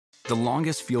The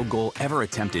longest field goal ever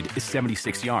attempted is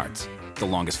 76 yards. The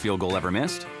longest field goal ever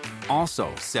missed?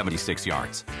 Also 76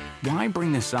 yards. Why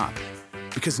bring this up?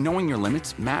 Because knowing your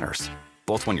limits matters,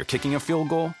 both when you're kicking a field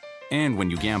goal and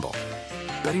when you gamble.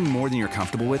 Betting more than you're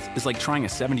comfortable with is like trying a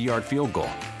 70-yard field goal.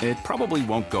 It probably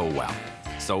won't go well.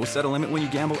 So set a limit when you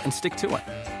gamble and stick to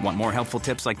it. Want more helpful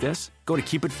tips like this? Go to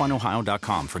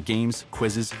keepitfunohio.com for games,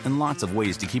 quizzes, and lots of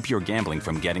ways to keep your gambling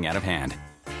from getting out of hand.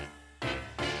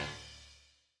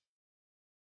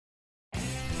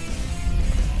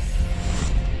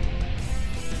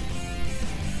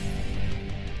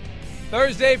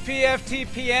 Thursday,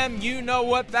 PFTPM, you know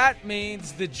what that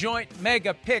means. The Joint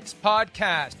Mega Picks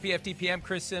podcast. PFTPM,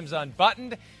 Chris Sims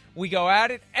Unbuttoned. We go at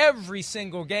it every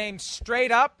single game,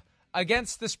 straight up,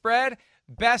 against the spread,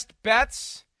 best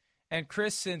bets. And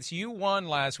Chris, since you won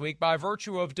last week by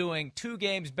virtue of doing 2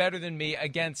 games better than me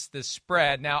against the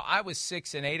spread. Now, I was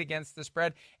 6-8 against the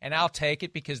spread, and I'll take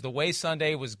it because the way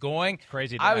Sunday was going,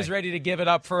 crazy day. I was ready to give it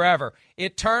up forever.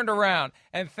 It turned around,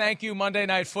 and thank you, Monday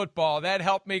Night Football. That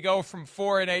helped me go from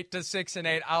 4-8 to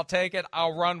 6-8. I'll take it.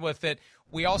 I'll run with it.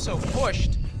 We also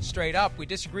pushed straight up. We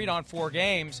disagreed on 4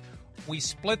 games. We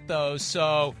split those,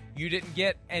 so you didn't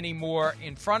get any more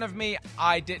in front of me.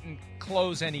 I didn't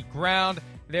close any ground.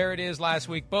 There it is last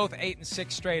week, both 8-6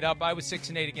 straight up. I was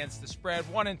 6-8 against the spread,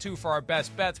 1-2 for our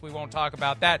best bets. We won't talk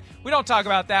about that. We don't talk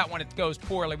about that when it goes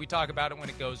poorly. We talk about it when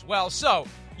it goes well. So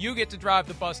you get to drive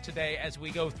the bus today as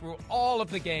we go through all of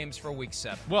the games for Week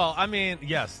 7. Well, I mean,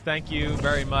 yes, thank you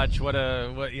very much.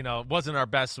 Wasn't our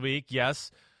best week,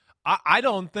 yes. I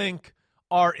don't think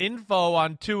our info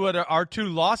on our 2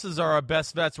 losses are our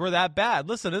best bets were that bad.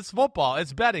 Listen, it's football.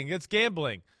 It's betting. It's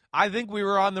gambling. I think we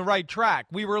were on the right track.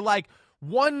 We were like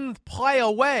 1 play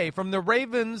away from the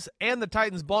Ravens and the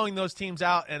Titans blowing those teams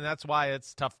out, and that's why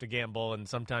it's tough to gamble, and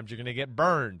sometimes you're going to get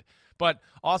burned. But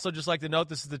also just like to note,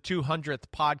 this is the 200th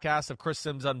podcast of Chris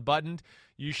Sims Unbuttoned.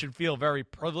 You should feel very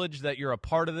privileged that you're a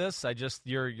part of this.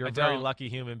 You're a very lucky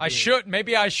human being.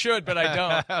 Maybe I should, but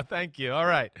I don't. Thank you. All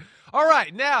right.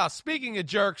 Now, speaking of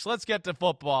jerks, let's get to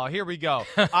football. Here we go.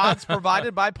 Odds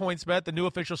provided by PointsBet, the new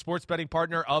official sports betting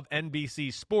partner of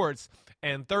NBC Sports,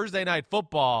 and Thursday Night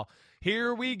Football.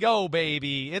 Here we go,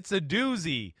 baby. It's a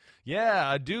doozy.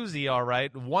 Yeah, a doozy, all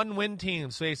right. 1-win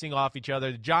teams facing off each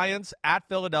other. The Giants at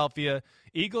Philadelphia.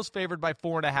 Eagles favored by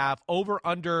 4.5.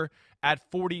 Over-under at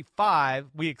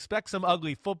 45. We expect some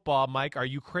ugly football. Mike, are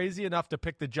you crazy enough to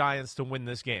pick the Giants to win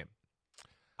this game?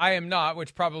 I am not,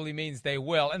 which probably means they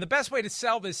will. And the best way to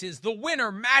sell this is the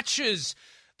winner matches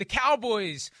the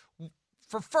Cowboys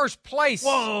for first place.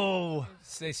 Whoa.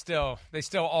 They still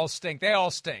all stink. They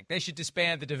all stink. They should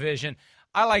disband the division.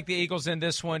 I like the Eagles in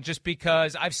this one just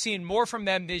because I've seen more from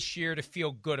them this year to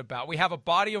feel good about. We have a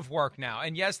body of work now.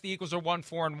 And yes, the Eagles are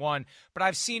 1-4-1, but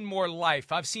I've seen more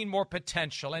life. I've seen more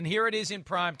potential. And here it is in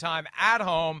prime time at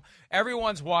home.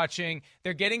 Everyone's watching.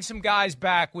 They're getting some guys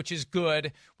back, which is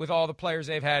good with all the players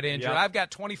they've had injured. Yep. I've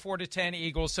got 24-10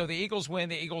 Eagles, so the Eagles win,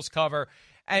 the Eagles cover.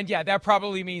 And, yeah, that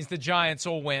probably means the Giants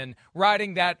will win,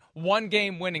 riding that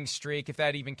 1-game winning streak, if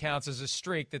that even counts as a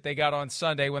streak, that they got on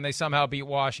Sunday when they somehow beat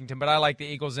Washington. But I like the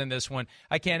Eagles in this one.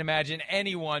 I can't imagine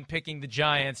anyone picking the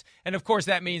Giants. And, of course,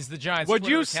 that means the Giants. Would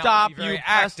you stop, you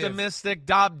pessimistic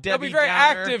Debbie They'll be very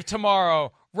Downer. active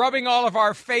tomorrow, rubbing all of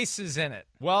our faces in it.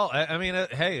 Well, I mean,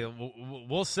 hey,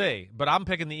 we'll see. But I'm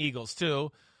picking the Eagles,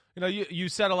 too. You know, you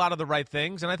said a lot of the right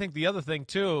things. And I think the other thing,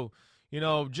 too,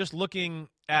 just looking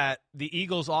at the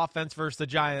Eagles offense versus the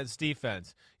Giants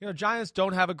defense. Giants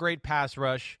don't have a great pass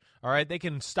rush. All right, they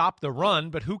can stop the run,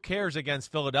 but who cares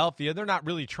against Philadelphia? They're not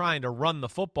really trying to run the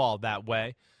football that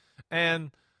way.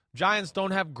 And Giants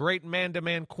don't have great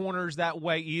man-to-man corners that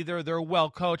way either. They're well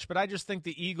coached, but I just think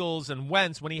the Eagles and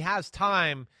Wentz, when he has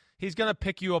time, he's going to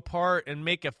pick you apart and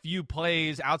make a few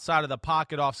plays outside of the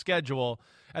pocket off schedule.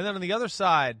 And then on the other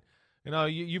side,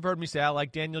 you've heard me say I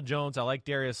like Daniel Jones. I like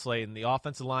Darius Slayton. The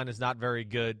offensive line is not very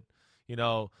good.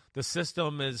 The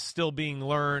system is still being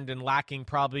learned and lacking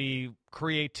probably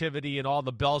creativity and all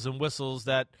the bells and whistles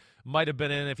that might have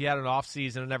been in if you had an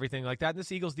offseason and everything like that. And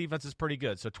this Eagles defense is pretty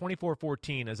good. So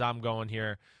 24-14 as I'm going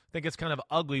here. I think it's kind of an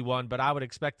ugly one, but I would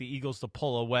expect the Eagles to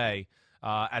pull away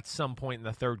at some point in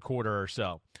the third quarter or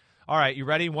so. All right, you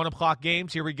ready? 1 o'clock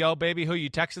games. Here we go, baby. Who you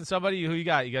texting somebody? Who you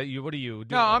got? What are you doing?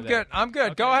 No, I'm good. I'm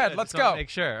good. Okay, go ahead. good. Let's Just go. Make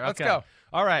sure. Let's Okay. go.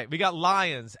 All right, we got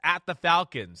Lions at the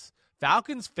Falcons.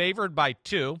 Falcons favored by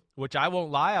 2, which I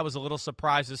won't lie, I was a little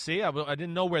surprised to see. I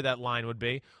didn't know where that line would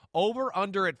be. Over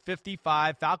under at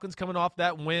 55. Falcons coming off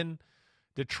that win.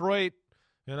 Detroit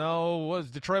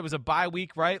was a bye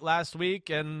week, right, last week,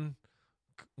 and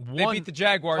They beat the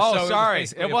Jaguars. Oh, so sorry.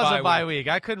 It was a bye week. week.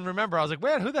 I couldn't remember. I was like,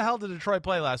 man, who the hell did Detroit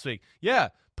play last week? Yeah,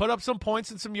 put up some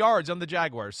points and some yards on the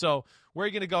Jaguars. So where are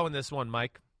you going to go in this one,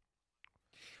 Mike?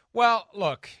 Well,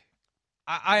 look,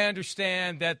 I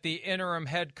understand that the interim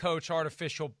head coach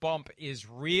artificial bump is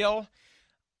real.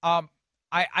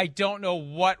 I don't know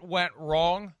what went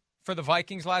wrong for the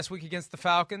Vikings last week against the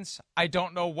Falcons. I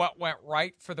don't know what went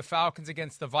right for the Falcons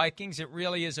against the Vikings. It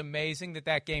really is amazing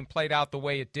that game played out the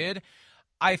way it did.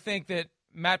 I think that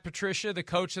Matt Patricia, the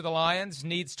coach of the Lions,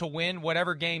 needs to win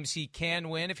whatever games he can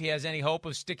win if he has any hope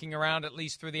of sticking around at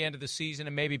least through the end of the season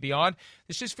and maybe beyond.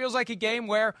 This just feels like a game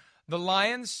where the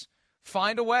Lions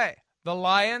find a way. The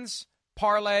Lions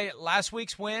parlay last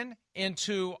week's win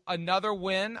into another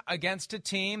win against a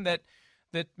team that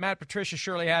Matt Patricia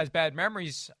surely has bad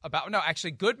memories about. No,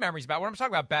 actually good memories about. What I'm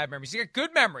talking about, bad memories. He got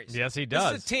good memories. Yes, he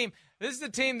does. This is the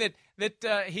team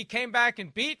that he came back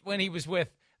and beat when he was with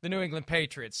the New England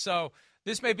Patriots. So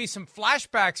this may be some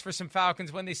flashbacks for some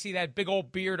Falcons when they see that big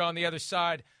old beard on the other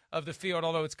side of the field,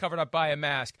 although it's covered up by a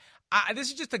mask. This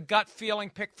is just a gut feeling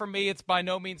pick for me. It's by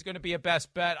no means going to be a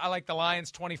best bet. I like the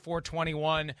Lions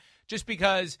 24-21 just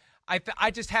because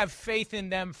I just have faith in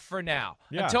them for now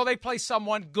until they play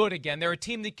someone good again. They're a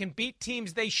team that can beat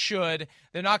teams they should.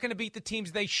 They're not going to beat the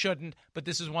teams they shouldn't, but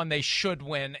this is one they should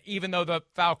win, even though the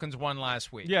Falcons won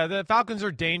last week. Yeah, the Falcons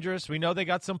are dangerous. We know they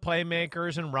got some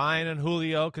playmakers, and Ryan and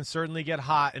Julio can certainly get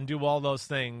hot and do all those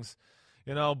things,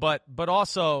 but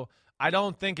also I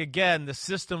don't think, again, the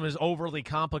system is overly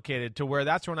complicated to where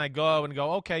that's when I go,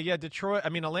 okay, yeah, Detroit,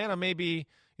 Atlanta may be,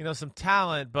 some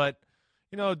talent, but,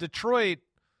 Detroit,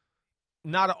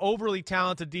 not an overly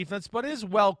talented defense, but is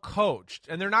well coached.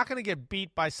 And they're not going to get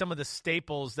beat by some of the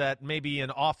staples that maybe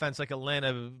an offense like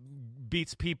Atlanta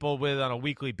beats people with on a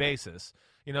weekly basis,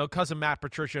 because of Matt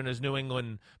Patricia and his New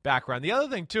England background. The other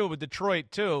thing, too, with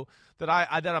Detroit, too, that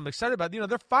I'm excited about,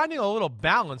 they're finding a little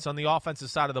balance on the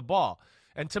offensive side of the ball.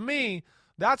 And to me,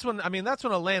 that's when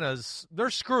they're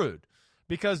screwed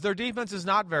because their defense is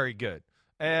not very good.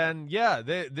 And, yeah,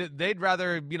 they'd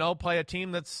rather, play a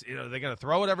team that's, they're going to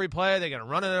throw it every play, they're going to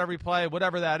run it every play,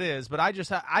 whatever that is. But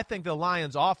I think the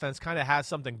Lions offense kind of has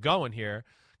something going here.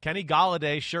 Kenny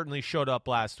Golladay certainly showed up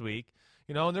last week.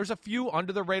 And there's a few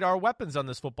under-the-radar weapons on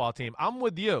this football team. I'm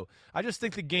with you. I just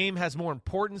think the game has more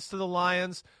importance to the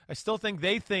Lions. I still think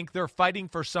they're fighting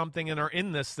for something and are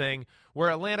in this thing where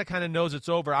Atlanta kind of knows it's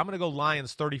over. I'm going to go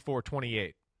Lions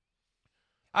 34-28.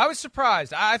 I was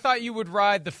surprised. I thought you would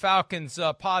ride the Falcons'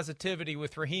 positivity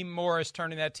with Raheem Morris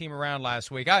turning that team around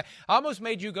last week. I almost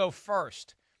made you go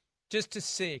first just to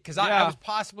see because I was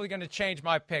possibly going to change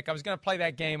my pick. I was going to play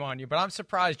that game on you, but I'm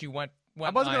surprised you went I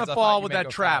wasn't going to fall with that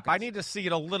trap. Falcons. I need to see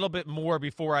it a little bit more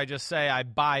before I just say I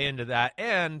buy into that.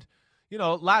 And,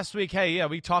 last week,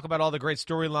 we talk about all the great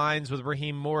storylines with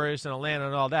Raheem Morris and Atlanta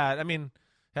and all that.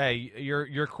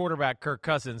 Your quarterback, Kirk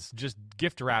Cousins, just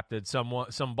gift-wrapped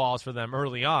some balls for them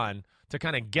early on to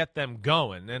kind of get them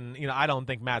going. And, I don't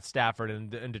think Matt Stafford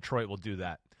and Detroit will do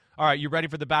that. All right, you ready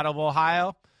for the Battle of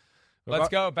Ohio? Let's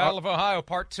go. Battle of Ohio,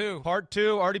 Part 2. Part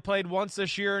 2, already played once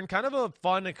this year in kind of a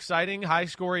fun, exciting,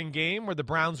 high-scoring game where the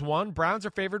Browns won. Browns are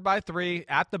favored by 3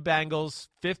 at the Bengals.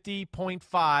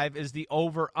 50.5 is the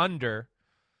over-under.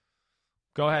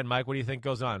 Go ahead, Mike. What do you think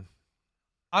goes on?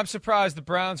 I'm surprised the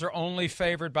Browns are only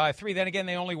favored by 3. Then again,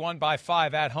 they only won by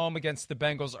 5 at home against the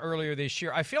Bengals earlier this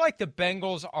year. I feel like the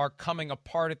Bengals are coming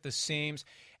apart at the seams.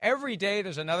 Every day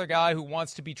there's another guy who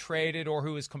wants to be traded or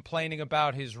who is complaining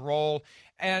about his role.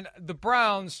 And the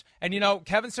Browns, and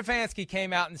Kevin Stefanski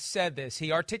came out and said this.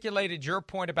 He articulated your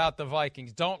point about the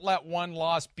Vikings. Don't let one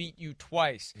loss beat you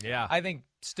twice. Yeah. I think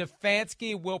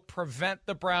Stefanski will prevent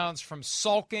the Browns from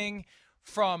sulking,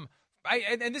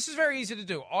 and this is very easy to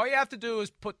do. All you have to do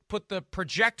is put the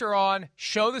projector on,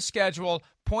 show the schedule,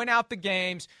 point out the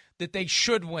games that they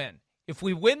should win. If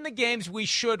we win the games we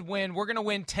should win, we're going to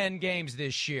win 10 games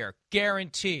this year,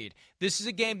 guaranteed. This is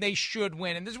a game they should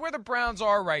win, and this is where the Browns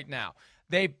are right now.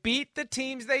 They beat the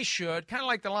teams they should, kind of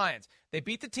like the Lions. They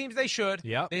beat the teams they should.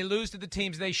 Yep. They lose to the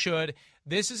teams they should.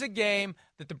 This is a game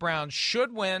that the Browns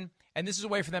should win, and this is a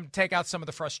way for them to take out some of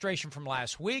the frustration from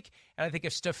last week. And I think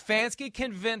if Stefanski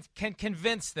can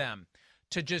convince them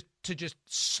to just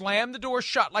slam the door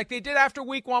shut, like they did after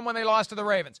Week 1 when they lost to the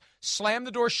Ravens, slam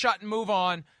the door shut and move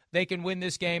on, they can win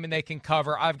this game and they can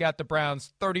cover. I've got the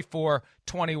Browns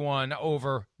 34-21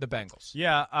 over the Bengals.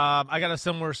 Yeah, I got a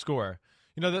similar score.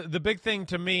 The big thing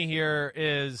to me here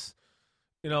is,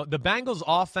 the Bengals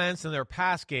offense and their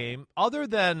pass game, other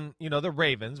than, the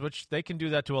Ravens, which they can do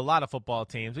that to a lot of football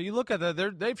teams. But you look at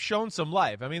they've shown some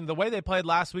life. The way they played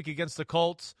last week against the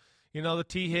Colts, The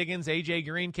T. Higgins, A.J.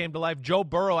 Green came to life. Joe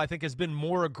Burrow, I think, has been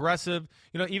more aggressive.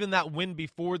 Even that win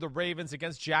before the Ravens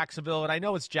against Jacksonville, and I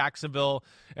know it's Jacksonville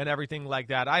and everything like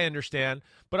that. I understand.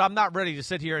 But I'm not ready to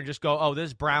sit here and just go, oh,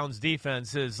 this Browns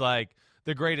defense is like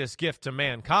the greatest gift to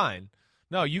mankind.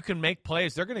 No, you can make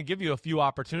plays. They're going to give you a few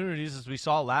opportunities, as we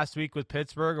saw last week with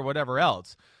Pittsburgh or whatever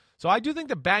else. So I do think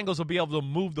the Bengals will be able to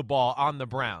move the ball on the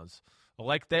Browns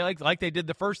like they did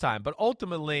the first time. But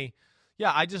ultimately,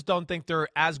 yeah, I just don't think they're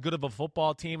as good of a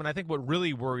football team. And I think what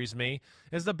really worries me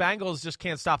is the Bengals just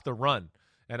can't stop the run.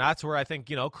 And that's where I think,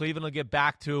 Cleveland will get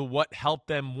back to what helped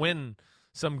them win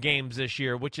some games this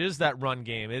year, which is that run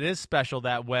game. It is special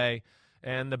that way.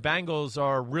 And the Bengals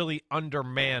are really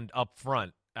undermanned up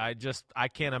front. I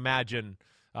can't imagine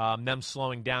them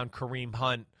slowing down Kareem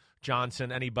Hunt,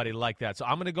 Johnson, anybody like that. So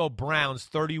I'm going to go Browns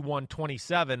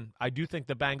 31-27. I do think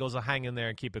the Bengals will hang in there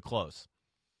and keep it close.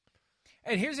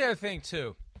 And here's the other thing,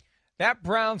 too. That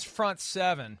Browns front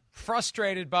seven,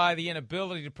 frustrated by the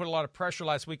inability to put a lot of pressure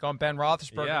last week on Ben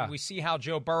Roethlisberger. Yeah. We see how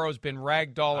Joe Burrow's been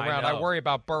ragged all around. I worry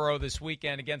about Burrow this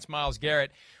weekend against Myles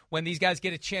Garrett when these guys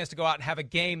get a chance to go out and have a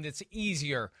game that's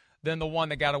easier than the one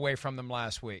that got away from them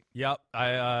last week. Yep,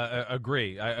 I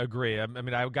agree. I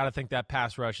mean, I got to think that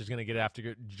pass rush is going to get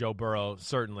after Joe Burrow,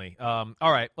 certainly. All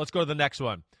right, let's go to the next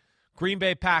one. Green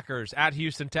Bay Packers at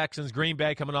Houston Texans. Green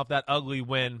Bay coming off that ugly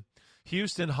win.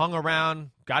 Houston hung around,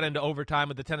 got into overtime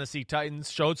with the Tennessee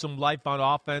Titans, showed some life on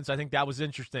offense. I think that was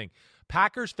interesting.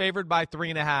 Packers favored by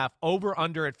 3.5,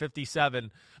 over-under at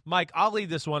 57. Mike, I'll lead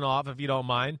this one off if you don't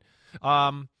mind.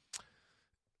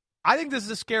 I think this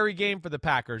is a scary game for the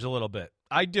Packers a little bit.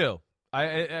 I do.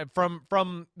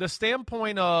 From the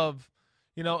standpoint of,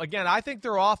 again, I think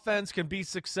their offense can be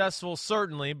successful,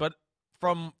 certainly, but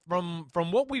from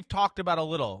what we've talked about a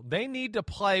little, they need to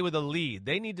play with a lead.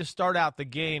 They need to start out the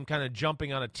game kind of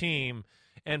jumping on a team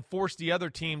and force the other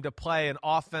team to play an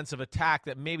offensive attack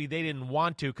that maybe they didn't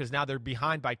want to because now they're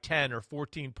behind by 10 or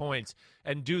 14 points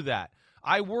and do that.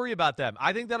 I worry about them.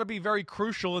 I think that'll be very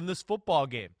crucial in this football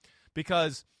game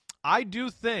because I do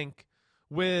think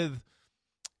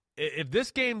if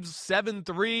this game's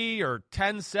 7-3 or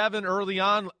 10-7 early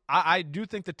on, I do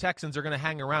think the Texans are going to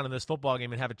hang around in this football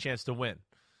game and have a chance to win.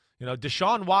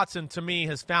 Deshaun Watson, to me,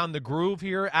 has found the groove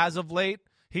here as of late.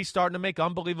 He's starting to make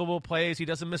unbelievable plays. He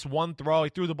doesn't miss one throw. He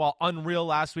threw the ball unreal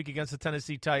last week against the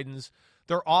Tennessee Titans.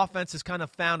 Their offense has kind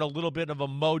of found a little bit of a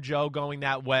mojo going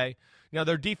that way.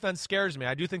 Their defense scares me.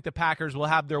 I do think the Packers will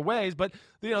have their ways, but,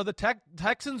 the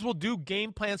Texans will do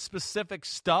game plan-specific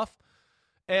stuff,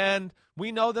 and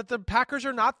we know that the Packers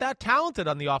are not that talented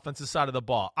on the offensive side of the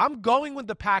ball. I'm going with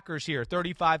the Packers here,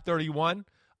 35-31.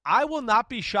 I will not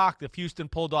be shocked if Houston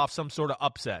pulled off some sort of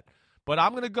upset, but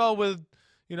I'm going to go with,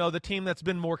 the team that's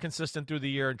been more consistent through the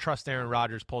year and trust Aaron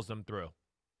Rodgers pulls them through.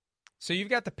 So you've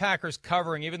got the Packers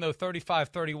covering, even though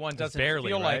 35-31 doesn't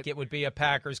feel like it would be a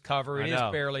Packers cover. It is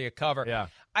barely a cover. Yeah.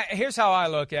 Here's how I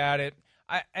look at it,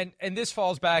 and this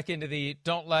falls back into the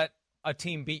don't let a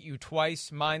team beat you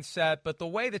twice mindset. But the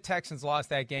way the Texans lost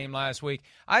that game last week,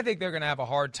 I think they're going to have a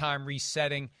hard time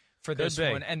resetting for this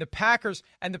one. And the Packers,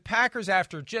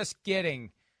 after just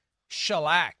getting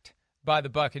shellacked by the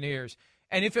Buccaneers.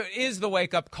 And if it is the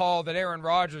wake-up call that Aaron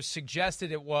Rodgers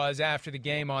suggested it was after the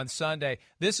game on Sunday,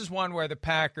 this is one where the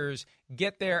Packers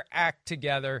get their act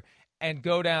together and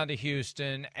go down to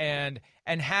Houston and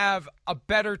have a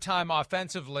better time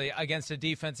offensively against a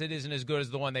defense that isn't as good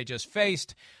as the one they just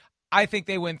faced. I think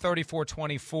they win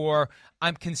 34-24.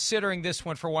 I'm considering this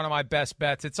one for one of my best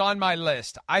bets. It's on my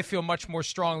list. I feel much more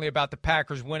strongly about the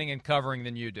Packers winning and covering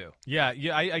than you do. Yeah.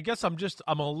 I guess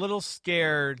I'm a little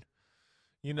scared.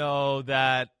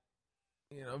 That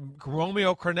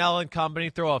Romeo Crennel and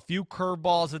company throw a few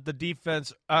curveballs at the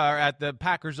defense or at the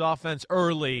Packers offense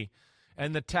early,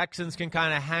 and the Texans can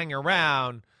kind of hang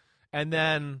around, and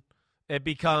then it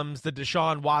becomes the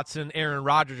Deshaun Watson, Aaron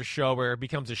Rodgers show where it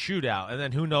becomes a shootout, and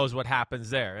then who knows what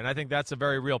happens there. And I think that's a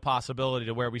very real possibility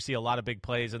to where we see a lot of big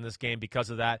plays in this game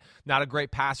because of that. Not a great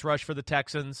pass rush for the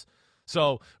Texans,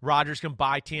 so Rodgers can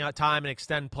buy time and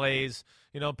extend plays.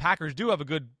 Packers do have a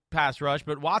good pass rush,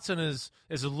 but Watson is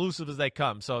as elusive as they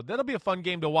come. So that'll be a fun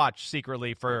game to watch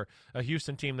secretly for a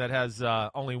Houston team that has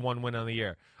only one win on the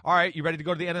year. All right, you ready to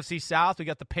go to the NFC South? We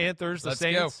got the Panthers, the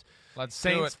Saints.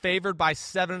 Saints favored by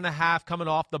 7.5 coming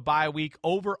off the bye week,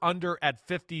 over under at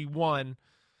 51.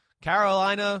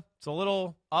 Carolina, it's a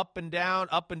little up and down.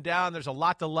 There's a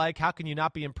lot to like. How can you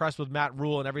not be impressed with Matt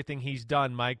Rule and everything he's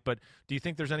done, Mike? But do you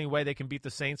think there's any way they can beat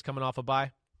the Saints coming off a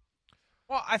bye?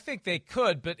 Well, I think they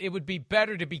could, but it would be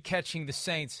better to be catching the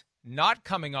Saints not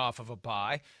coming off of a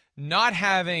bye. not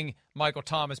having Michael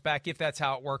Thomas back, if that's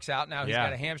how it works out. Now he's Yeah.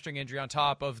 got a hamstring injury on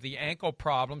top of the ankle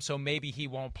problem, so maybe he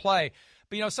won't play.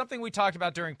 But, something we talked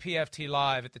about during PFT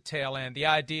Live at the tail end, the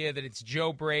idea that it's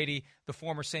Joe Brady, the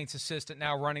former Saints assistant,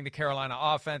 now running the Carolina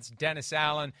offense, Dennis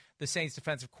Allen, the Saints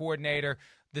defensive coordinator,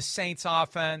 the Saints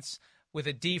offense with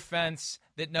a defense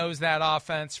that knows that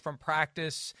offense from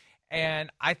practice. And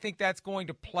I think that's going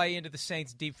to play into the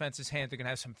Saints' defense's hands. They're going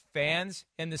to have some fans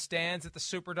in the stands at the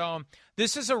Superdome.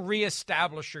 This is a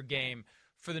reestablisher game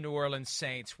for the New Orleans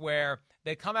Saints, where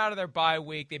they come out of their bye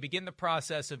week, they begin the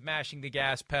process of mashing the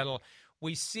gas pedal.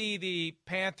 We see the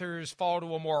Panthers fall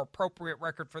to a more appropriate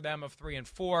record for them of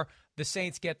 3-4. The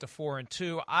Saints get to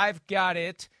 4-2. I've got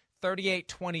it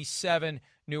 38-27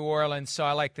 New Orleans. So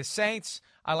I like the Saints.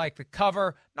 I like the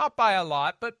cover, not by a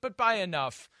lot, but by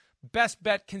enough. Best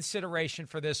bet consideration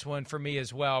for this one for me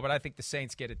as well, but I think the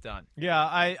Saints get it done. Yeah,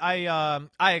 I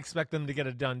expect them to get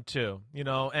it done too.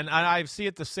 And I see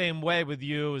it the same way with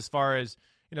you as far as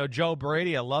Joe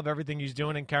Brady. I love everything he's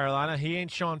doing in Carolina. He ain't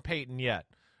Sean Payton yet.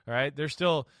 All right,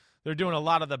 they're doing a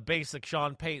lot of the basic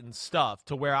Sean Payton stuff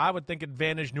to where I would think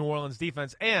advantage New Orleans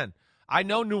defense. And I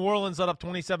know New Orleans let up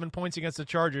 27 points against the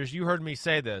Chargers. You heard me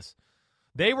say this.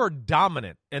 They were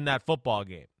dominant in that football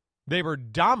game. They were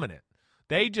dominant.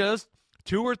 They just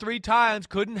 2 or 3 times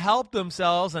couldn't help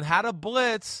themselves and had a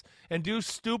blitz and do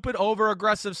stupid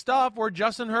over-aggressive stuff where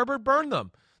Justin Herbert burned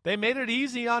them. They made it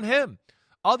easy on him.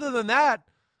 Other than that,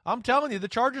 I'm telling you, the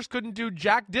Chargers couldn't do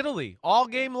jack diddly all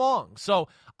game long. So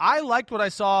I liked what I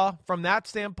saw from that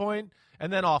standpoint.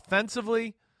 And then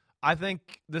offensively, I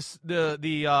think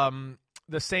the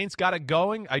Saints got it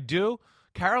going. I do.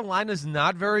 Carolina's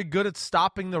not very good at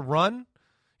stopping the run.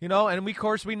 And of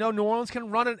course we know New Orleans can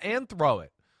run it and throw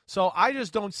it. So I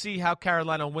just don't see how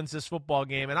Carolina wins this football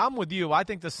game. And I'm with you. I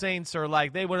think the Saints are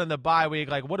they went in the bye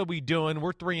week, what are we doing?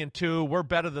 We're 3-2. We're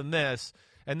better than this.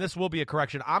 And this will be a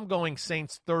correction. I'm going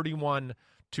Saints 31-20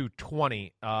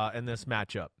 in this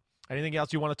matchup. Anything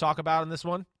else you want to talk about in this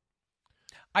one?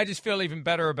 I just feel even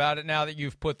better about it now that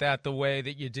you've put that the way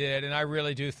that you did. And I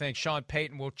really do think Sean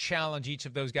Payton will challenge each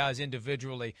of those guys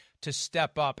individually to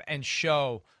step up and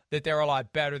show that they're a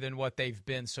lot better than what they've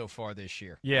been so far this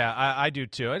year. Yeah, I do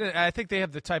too. And I think they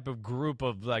have the type of group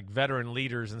of veteran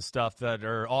leaders and stuff that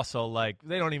are also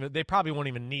they probably won't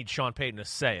even need Sean Payton to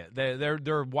say it.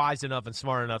 They're wise enough and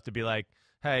smart enough to be like,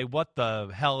 hey, what the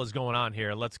hell is going on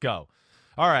here? Let's go.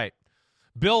 All right.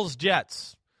 Bills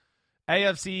Jets.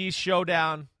 AFC East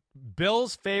showdown.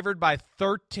 Bills favored by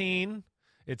 13.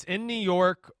 It's in New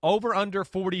York, over under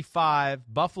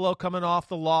 45. Buffalo coming off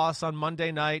the loss on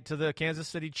Monday night to the Kansas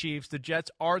City Chiefs. The Jets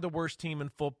are the worst team in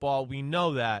football. We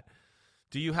know that.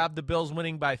 Do you have the Bills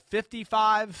winning by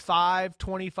 55, 5,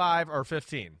 25, or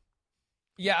 15?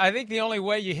 Yeah, I think the only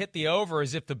way you hit the over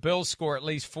is if the Bills score at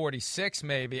least 46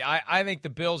 maybe. I think the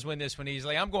Bills win this one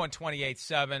easily. I'm going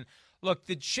 28-7. Look,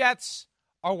 the Jets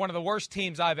are one of the worst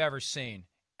teams I've ever seen,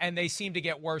 and they seem to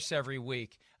get worse every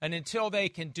week. And until they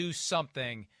can do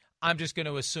something, I'm just going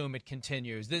to assume it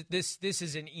continues. This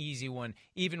is an easy one.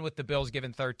 Even with the Bills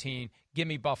given 13, give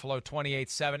me Buffalo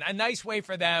 28-7. A nice way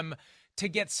for them to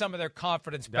get some of their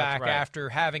confidence back after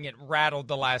having it rattled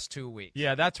the last 2 weeks.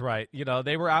 Yeah, that's right.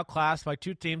 They were outclassed by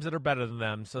 2 teams that are better than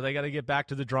them, so they got to get back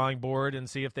to the drawing board and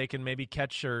see if they can maybe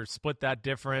catch or split that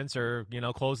difference or,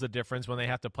 close the difference when they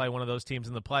have to play one of those teams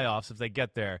in the playoffs if they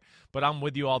get there. But I'm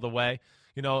with you all the way.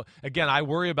 Again, I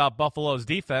worry about Buffalo's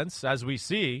defense, as we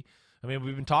see. I mean,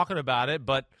 we've been talking about it,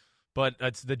 but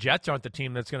it's the Jets aren't the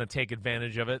team that's going to take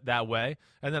advantage of it that way.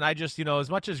 And then I just, as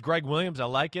much as Greg Williams, I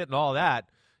like it and all that,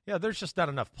 there's just not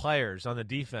enough players on the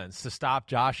defense to stop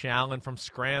Josh Allen from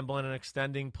scrambling and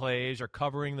extending plays or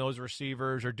covering those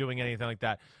receivers or doing anything like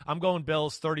that. I'm going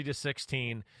Bills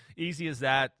 30-16. Easy as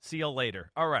that. See you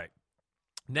later. All right.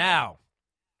 Now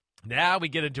we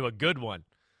get into a good one.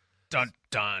 Dun,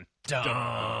 dun,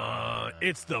 dun.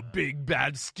 It's the big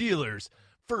bad Steelers.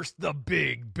 First, the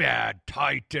big bad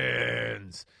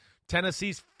Titans.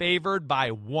 Tennessee's favored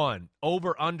by 1.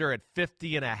 Over under at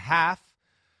 50.5.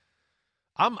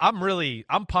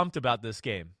 I'm pumped about this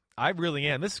game. I really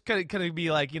am. This could be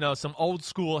some old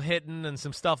school hitting and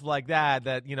some stuff like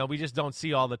that we just don't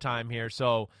see all the time here.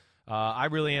 So I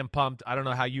really am pumped. I don't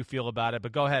know how you feel about it,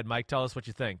 but go ahead, Mike. Tell us what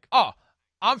you think. Oh,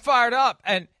 I'm fired up.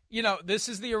 And this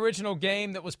is the original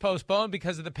game that was postponed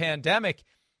because of the pandemic.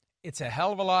 It's a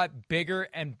hell of a lot bigger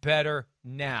and better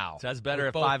now. So that's better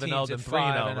at 5-0 than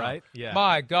 3-0, right? Yeah.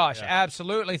 My gosh,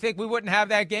 absolutely. Think we wouldn't have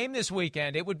that game this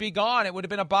weekend. It would be gone. It would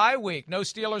have been a bye week. No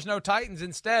Steelers, no Titans.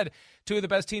 Instead, 2 of the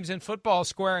best teams in football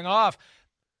squaring off.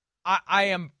 I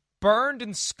am burned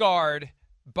and scarred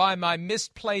by my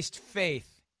misplaced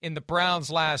faith in the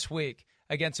Browns last week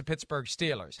against the Pittsburgh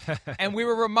Steelers. And we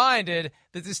were reminded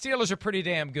that the Steelers are pretty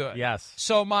damn good. Yes.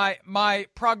 So my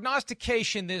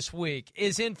prognostication this week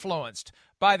is influenced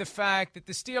by the fact that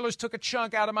the Steelers took a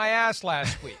chunk out of my ass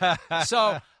last week.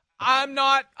 So I'm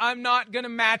not going to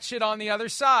match it on the other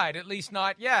side, at least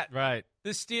not yet. Right. The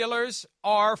Steelers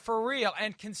are for real.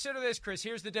 And consider this, Chris.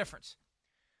 Here's the difference.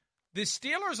 The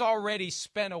Steelers already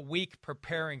spent a week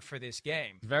preparing for this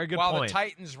game. Very good while point. The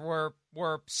Titans were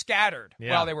scattered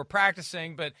while they were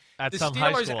practicing. But At the some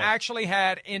high Steelers school. actually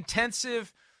had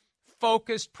intensive,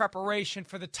 focused preparation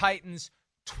for the Titans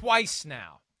twice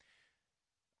now.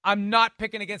 I'm not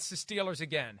picking against the Steelers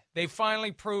again. They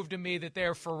finally proved to me that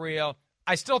they're for real.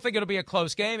 I still think it'll be a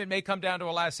close game. It may come down to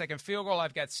a last-second field goal.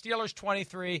 I've got Steelers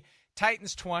 23,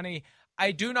 Titans 20.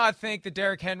 I do not think that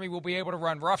Derrick Henry will be able to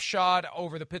run roughshod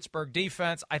over the Pittsburgh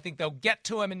defense. I think they'll get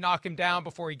to him and knock him down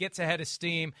before he gets ahead of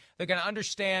steam. They're going to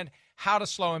understand how to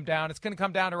slow him down. It's going to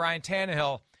come down to Ryan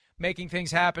Tannehill making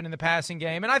things happen in the passing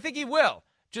game, and I think he will,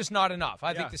 just not enough.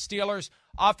 I think the Steelers'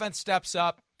 offense steps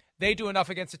up. They do enough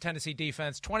against the Tennessee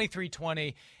defense,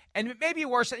 23-20. And maybe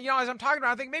worse, as I'm talking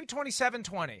about, I think maybe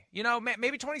 27-20.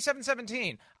 Maybe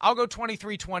 27-17. I'll go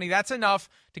 23-20. That's enough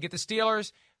to get the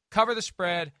Steelers, cover the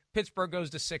spread. Pittsburgh goes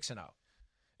to 6-0.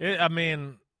 I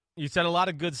mean, you said a lot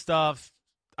of good stuff.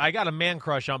 I got a man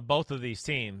crush on both of these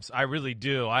teams. I really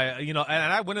do. And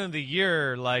I went into the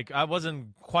year like I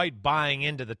wasn't quite buying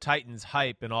into the Titans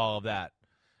hype and all of that.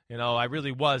 I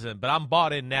really wasn't, but I'm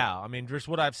bought in now. I mean, just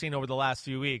what I've seen over the last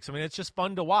few weeks. I mean, it's just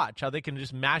fun to watch how they can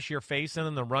just mash your face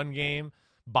in the run game,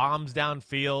 bombs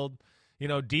downfield.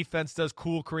 Defense does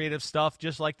cool, creative stuff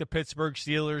just like the Pittsburgh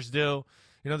Steelers do.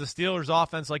 The Steelers'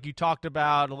 offense, like you talked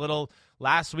about a little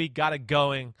last week, got it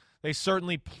going. They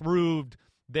certainly proved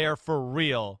they're for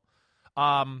real.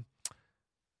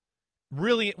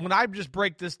 Really, when I just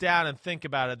break this down and think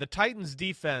about it, the Titans'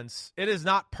 defense, it is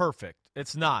not perfect.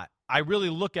 It's not. I really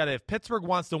look at it. If Pittsburgh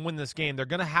wants to win this game, they're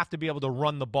going to have to be able to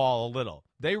run the ball a little.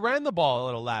 They ran the ball a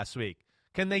little last week.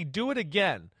 Can they do it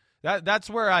again? That's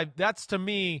to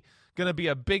me going to be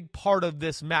a big part of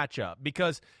this matchup,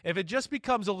 because if it just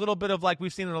becomes a little bit of like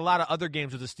we've seen in a lot of other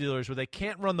games with the Steelers where they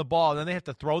can't run the ball and then they have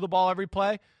to throw the ball every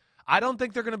play, I don't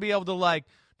think they're going to be able to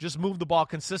just move the ball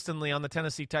consistently on the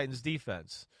Tennessee Titans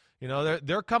defense.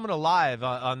 They're coming alive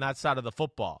on that side of the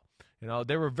football.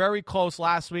 They were very close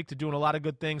last week to doing a lot of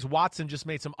good things. Watson just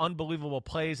made some unbelievable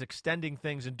plays, extending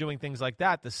things and doing things like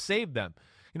that to save them.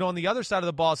 On the other side of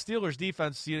the ball, Steelers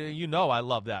defense, I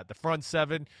love that. The front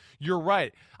seven, you're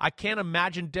right. I can't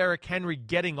imagine Derrick Henry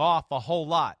getting off a whole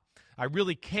lot. I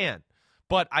really can't.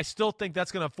 But I still think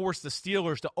that's going to force the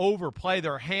Steelers to overplay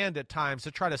their hand at times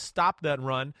to try to stop that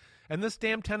run. And this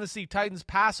damn Tennessee Titans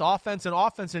pass offense and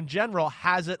offense in general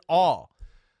has it all.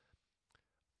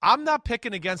 I'm not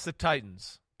picking against the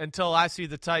Titans until I see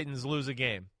the Titans lose a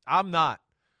game. I'm not.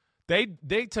 They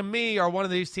to me are one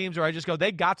of these teams where I just go,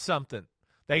 they got something.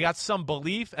 They got some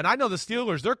belief, and I know the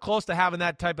Steelers, they're close to having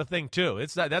that type of thing too.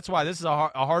 That's why this is a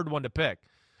hard one to pick.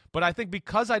 But I think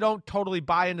because I don't totally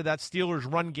buy into that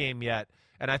Steelers run game yet,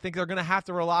 and I think they're going to have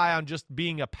to rely on just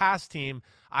being a pass team,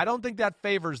 I don't think that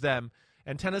favors them.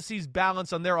 And Tennessee's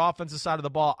balance on their offensive side of the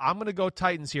ball, I'm going to go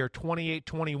Titans here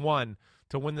 28-21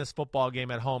 to win this football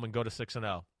game at home and go to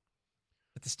 6-0.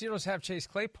 But the Steelers have Chase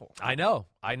Claypool. I know.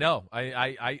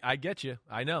 I get you.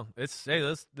 I know. This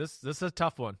is a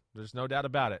tough one. There's no doubt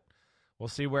about it. We'll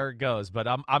see where it goes, but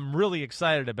I'm really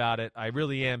excited about it. I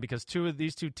really am, because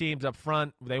these two teams up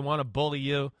front, they want to bully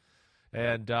you,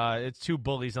 and it's two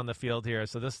bullies on the field here.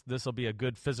 So this will be a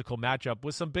good physical matchup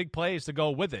with some big plays to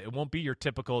go with it. It won't be your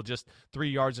typical just 3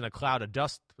 yards in a cloud of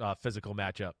dust physical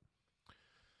matchup.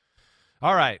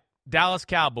 All right, Dallas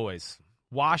Cowboys,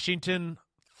 Washington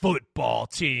football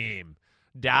team.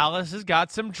 Dallas has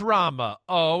got some drama.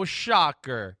 Oh,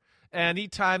 shocker.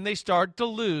 Anytime they start to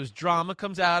lose, drama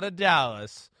comes out of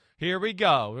Dallas. Here we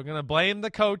go. We're going to blame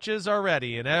the coaches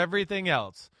already and everything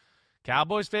else.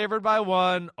 Cowboys favored by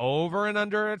 1, over and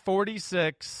under at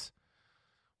 46.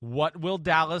 What will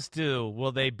Dallas do?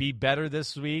 Will they be better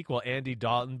this week? Will Andy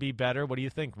Dalton be better? What do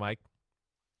you think, Mike?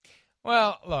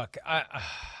 Well, look,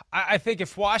 I think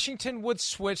if Washington would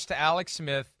switch to Alex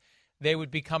Smith, they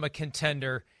would become a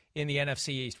contender in the NFC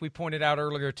East. We pointed out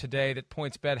earlier today that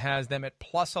PointsBet has them at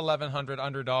plus 1,100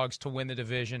 underdogs to win the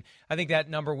division. I think that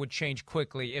number would change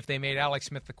quickly if they made Alex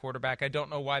Smith the quarterback. I don't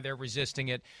know why they're resisting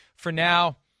it. For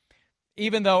now,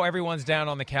 even though everyone's down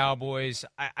on the Cowboys,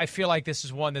 I feel like this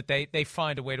is one that they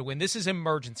find a way to win. This is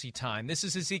emergency time. This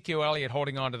is Ezekiel Elliott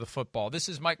holding on to the football. This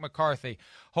is Mike McCarthy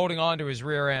holding on to his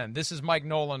rear end. This is Mike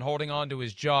Nolan holding on to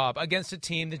his job against a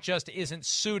team that just isn't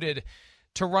suited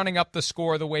to running up the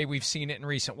score the way we've seen it in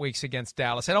recent weeks against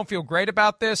Dallas. I don't feel great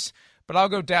about this, but I'll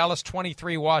go Dallas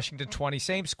 23, Washington 20.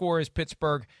 Same score as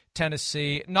Pittsburgh,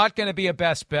 Tennessee. Not going to be a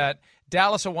best bet.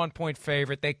 Dallas a 1-point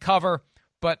favorite. They cover,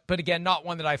 but again, not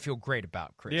one that I feel great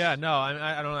about, Chris. Yeah, no,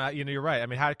 I don't know. You're right. I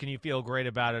mean, how can you feel great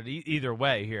about it either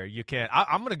way here? You can't.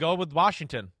 I'm going to go with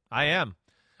Washington. I am.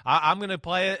 I'm going to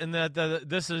play it in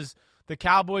the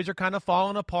Cowboys are kind of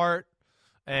falling apart,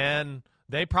 and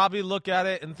they probably look at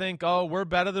it and think, oh, we're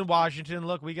better than Washington.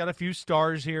 Look, we got a few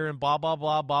stars here and blah, blah,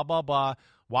 blah, blah, blah, blah.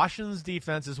 Washington's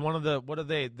defense is one of the, what are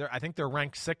they? I think they're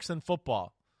ranked 6th in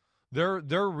football. They're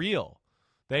real.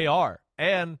 They are.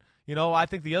 And, I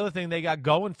think the other thing they got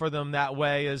going for them that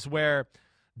way is where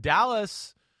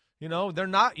Dallas, they're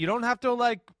not, you don't have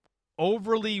to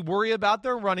overly worry about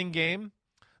their running game.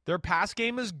 Their pass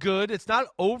game is good. It's not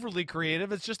overly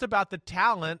creative. It's just about the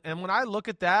talent. And when I look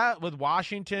at that with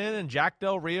Washington and Jack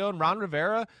Del Rio and Ron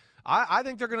Rivera, I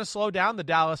think they're going to slow down the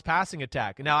Dallas passing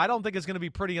attack. Now, I don't think it's going to be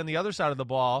pretty on the other side of the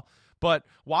ball, but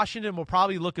Washington will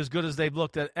probably look as good as they've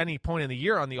looked at any point in the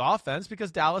year on the offense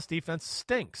because Dallas defense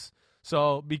stinks.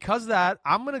 So because of that,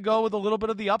 I'm going to go with a little bit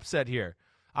of the upset here.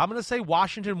 I'm going to say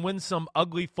Washington wins some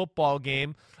ugly football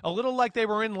game, a little like they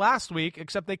were in last week,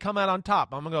 except they come out on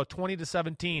top. I'm going to go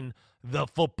 20-17, the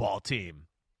football team.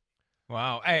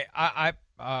 Wow. Hey,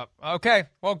 okay.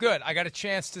 Well, good. I got a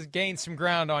chance to gain some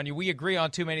ground on you. We agree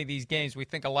on too many of these games. We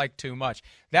think alike too much.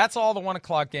 That's all the 1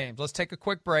 o'clock games. Let's take a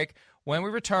quick break. When we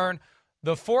return,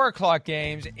 the 4 o'clock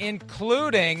games,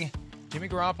 including Jimmy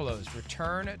Garoppolo's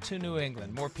return to New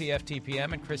England. More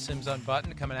PFTPM and Chris Sims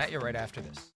Unbuttoned coming at you right after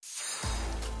this.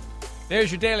 There's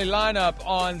your daily lineup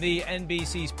on the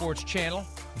NBC Sports Channel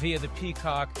via the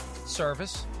Peacock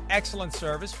service. Excellent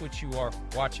service, which you are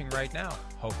watching right now,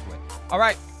 hopefully. All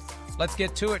right, let's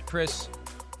get to it, Chris.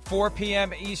 4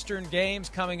 p.m. Eastern games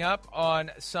coming up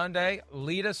on Sunday.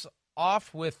 Lead us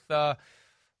off with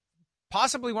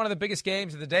possibly one of the biggest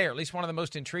games of the day, or at least one of the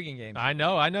most intriguing games. I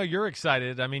know you're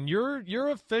excited. I mean, you're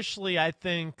officially, I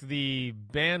think, the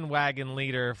bandwagon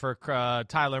leader for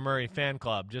Tyler Murray fan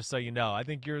club. Just so you know, I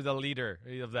think you're the leader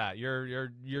of that.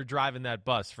 You're driving that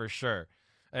bus for sure,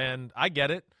 and I get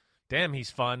it. Damn,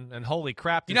 he's fun, and holy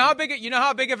crap! You know how big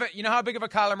of a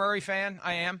Kyler Murray fan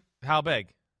I am. How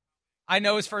big? I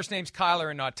know his first name's Kyler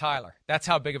and not Tyler. That's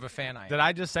how big of a fan I am. Did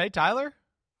I just say Tyler?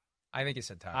 I think you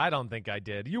said Tyler. I don't think I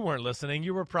did. You weren't listening.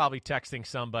 You were probably texting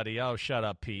somebody. Oh, shut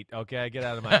up, Pete. Okay, get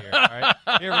out of my ear. All right,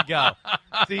 here we go.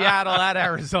 Seattle at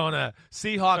Arizona.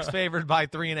 Seahawks favored by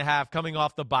 3.5 coming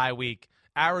off the bye week.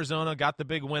 Arizona got the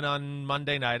big win on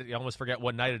Monday night. You almost forget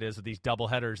what night it is with these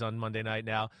doubleheaders on Monday night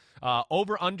now.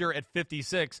 Over-under at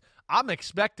 56. I'm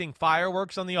expecting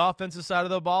fireworks on the offensive side of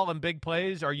the ball and big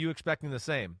plays. Are you expecting the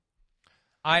same?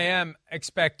 I am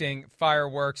expecting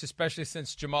fireworks, especially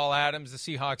since Jamal Adams, the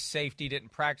Seahawks safety,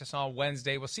 didn't practice on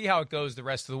Wednesday. We'll see how it goes the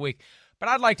rest of the week. But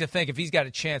I'd like to think if he's got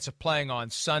a chance of playing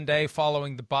on Sunday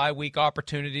following the bye week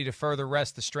opportunity to further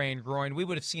rest the strained groin, we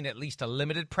would have seen at least a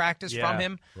limited practice from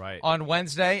him on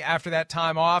Wednesday after that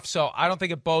time off. So I don't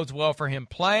think it bodes well for him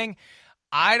playing.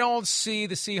 I don't see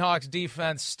the Seahawks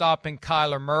defense stopping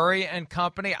Kyler Murray and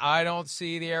company. I don't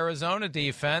see the Arizona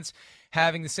defense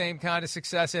having the same kind of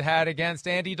success it had against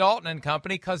Andy Dalton and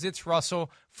company because it's Russell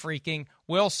freaking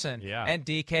Wilson and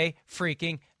DK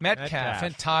freaking Metcalf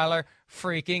and Tyler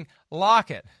freaking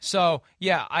Lockett. So,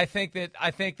 yeah, I think that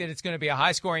it's going to be a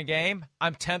high-scoring game.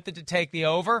 I'm tempted to take the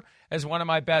over as one of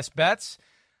my best bets.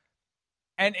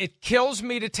 And it kills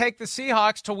me to take the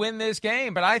Seahawks to win this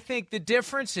game. But I think the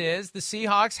difference is the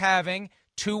Seahawks having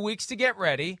 2 weeks to get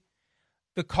ready,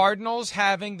 the Cardinals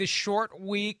having the short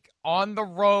week on the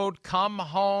road, come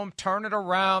home, turn it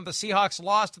around. The Seahawks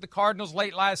lost to the Cardinals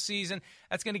late last season.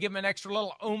 That's going to give them an extra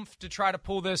little oomph to try to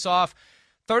pull this off.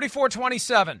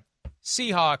 34-27,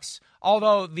 Seahawks.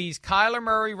 Although these Kyler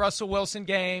Murray, Russell Wilson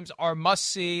games are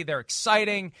must-see. They're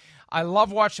exciting. I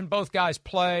love watching both guys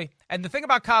play. And the thing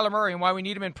about Kyler Murray and why we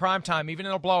need him in primetime, even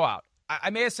in a blowout,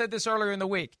 I may have said this earlier in the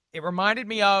week. It reminded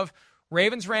me of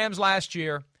Ravens-Rams last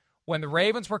year. When the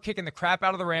Ravens were kicking the crap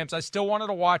out of the Rams, I still wanted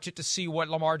to watch it to see what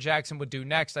Lamar Jackson would do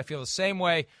next. I feel the same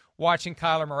way watching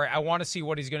Kyler Murray. I want to see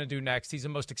what he's going to do next. He's the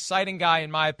most exciting guy,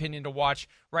 in my opinion, to watch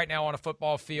right now on a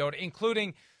football field,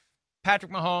 including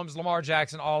Patrick Mahomes, Lamar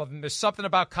Jackson, all of them. There's something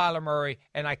about Kyler Murray,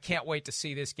 and I can't wait to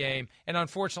see this game. And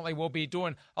unfortunately, we'll be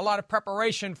doing a lot of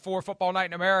preparation for Football Night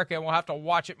in America, and we'll have to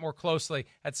watch it more closely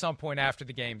at some point after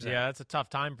the game's end. Yeah, that's a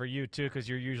tough time for you, too, because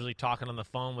you're usually talking on the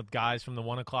phone with guys from the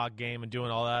 1 o'clock game and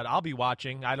doing all that. I'll be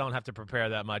watching. I don't have to prepare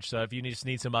that much, so if you just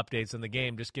need some updates on the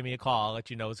game, just give me a call. I'll let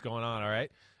you know what's going on, all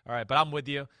right? All right, but I'm with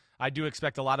you. I do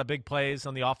expect a lot of big plays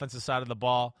on the offensive side of the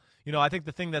ball. I think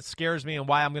the thing that scares me and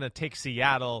why I'm going to take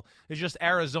Seattle is just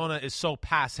Arizona is so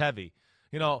pass heavy.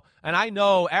 And I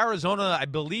know Arizona, I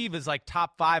believe, is like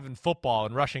top 5 in football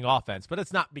in rushing offense, but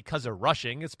it's not because of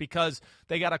rushing. It's because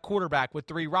they got a quarterback with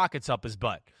 3 rockets up his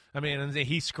butt. I mean, and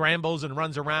he scrambles and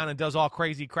runs around and does all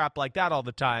crazy crap like that all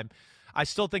the time. I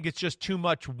still think it's just too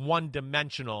much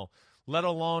one-dimensional, let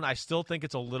alone I still think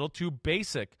it's a little too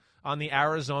basic on the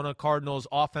Arizona Cardinals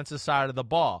offensive side of the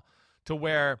ball to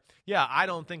where, yeah, I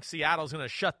don't think Seattle's going to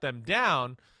shut them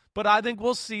down, but I think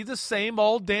we'll see the same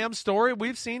old damn story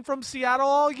we've seen from Seattle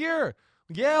all year.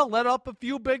 Yeah, let up a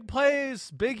few big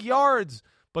plays, big yards,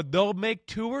 but they'll make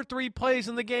 2 or 3 plays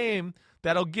in the game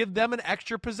that'll give them an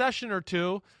extra possession or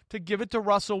two to give it to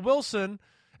Russell Wilson.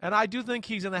 And I do think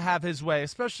he's going to have his way,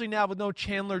 especially now with no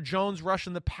Chandler Jones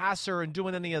rushing the passer and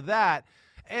doing any of that.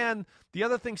 And the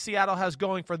other thing Seattle has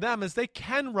going for them is they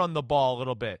can run the ball a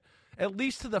little bit, at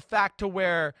least to the fact to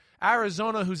where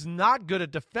Arizona, who's not good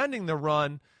at defending the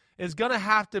run, is going to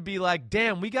have to be like,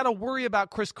 damn, we got to worry about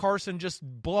Chris Carson just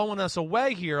blowing us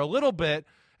away here a little bit,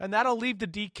 and that'll leave the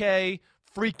DK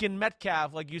freaking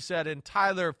Metcalf, like you said, and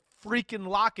Tyler freaking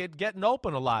Lockett getting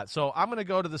open a lot. So I'm going to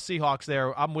go to the Seahawks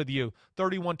there. I'm with you.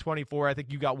 31-24. I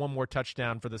think you got one more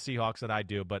touchdown for the Seahawks than I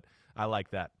do, but I like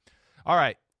that. All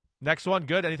right. Next one.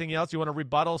 Good. Anything else you want to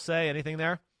rebuttal, say? Anything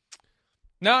there?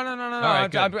 No. Right,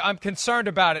 I'm concerned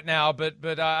about it now, but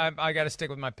I got to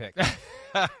stick with my pick.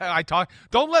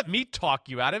 Don't let me talk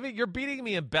you out of it. You're beating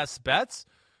me in best bets.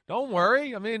 Don't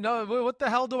worry. I mean, no, what the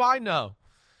hell do I know?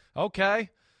 Okay.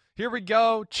 Here we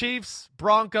go. Chiefs,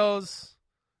 Broncos.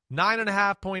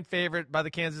 9.5-point favorite by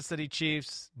the Kansas City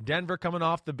Chiefs. Denver coming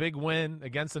off the big win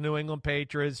against the New England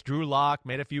Patriots. Drew Lock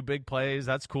made a few big plays.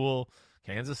 That's cool.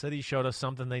 Kansas City showed us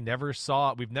something they never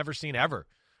saw. We've never seen ever.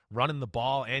 Running the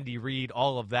ball, Andy Reid,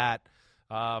 all of that.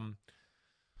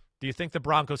 Do you think the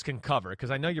Broncos can cover?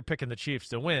 Because I know you're picking the Chiefs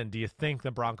to win. Do you think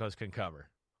the Broncos can cover?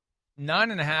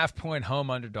 9.5-point home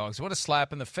underdogs. What a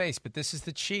slap in the face, but this is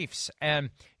the Chiefs. And,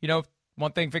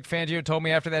 one thing Vic Fangio told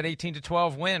me after that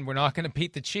 18-12 win, we're not going to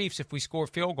beat the Chiefs if we score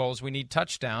field goals. We need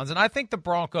touchdowns. And I think the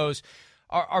Broncos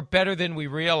are better than we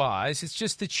realize. It's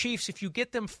just the Chiefs, if you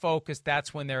get them focused,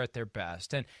 that's when they're at their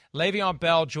best. And Le'Veon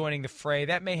Bell joining the fray,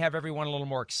 that may have everyone a little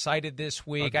more excited this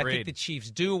week. Agreed. I think the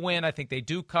Chiefs do win. I think they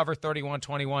do cover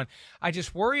 31-21. I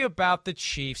just worry about the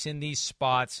Chiefs in these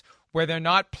spots where they're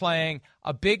not playing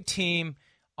a big team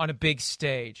on a big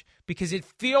stage, because it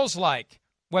feels like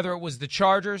whether it was the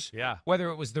Chargers, whether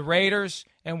it was the Raiders,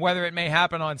 and whether it may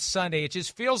happen on Sunday, it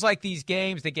just feels like these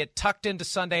games that get tucked into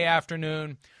Sunday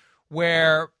afternoon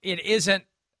where it isn't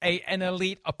an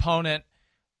elite opponent.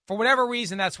 For whatever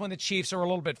reason, that's when the Chiefs are a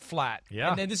little bit flat. Yeah.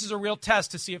 And then this is a real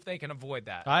test to see if they can avoid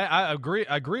that. I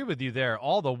agree with you there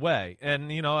all the way. And,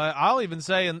 I'll even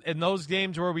say in those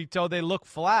games where we tell they look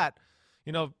flat,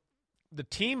 the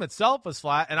team itself is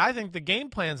flat, and I think the game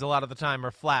plans a lot of the time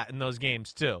are flat in those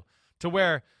games too, to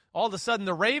where all of a sudden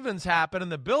the Ravens happen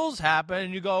and the Bills happen,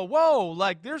 and you go, whoa,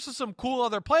 like there's some cool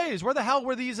other plays. Where the hell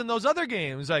were these in those other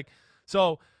games?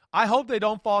 So I hope they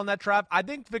don't fall in that trap. I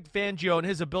think Vic Fangio and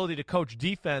his ability to coach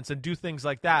defense and do things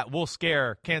like that will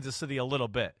scare Kansas City a little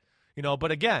bit.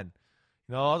 But again,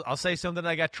 I'll say something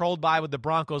I got trolled by with the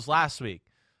Broncos last week.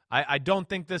 I don't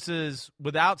think this is,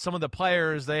 without some of the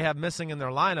players they have missing in their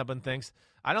lineup and things,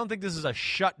 I don't think this is a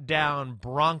shutdown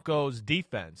Broncos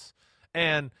defense.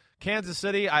 And Kansas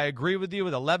City, I agree with you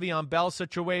with the Le'Veon Bell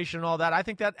situation and all that. I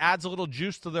think that adds a little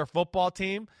juice to their football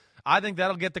team. I think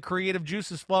that'll get the creative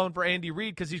juices flowing for Andy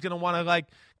Reid, because he's going to want to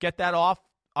get that off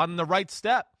on the right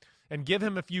step and give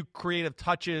him a few creative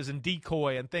touches and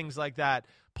decoy and things like that.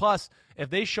 Plus, if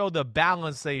they show the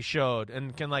balance they showed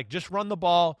and can just run the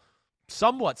ball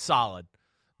somewhat solid,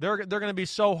 they're going to be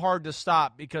so hard to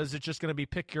stop, because it's just going to be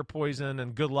pick your poison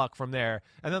and good luck from there.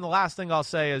 And then the last thing I'll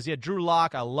say is, Drew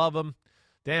Lock, I love him.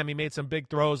 Damn, he made some big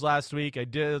throws last week. I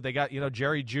did. They got,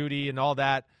 Jerry Jeudy and all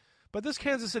that. But this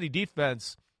Kansas City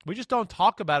defense, we just don't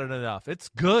talk about it enough. It's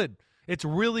good. It's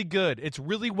really good. It's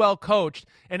really well coached,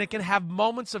 and it can have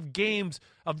moments of games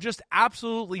of just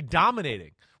absolutely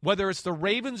dominating. Whether it's the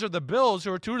Ravens or the Bills,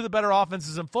 who are two of the better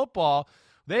offenses in football,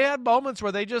 they had moments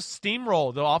where they just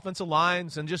steamroll the offensive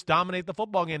lines and just dominate the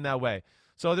football game that way.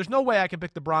 So there's no way I can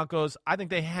pick the Broncos. I think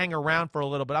they hang around for a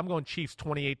little bit. I'm going Chiefs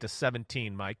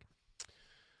 28-17, Mike.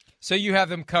 So you have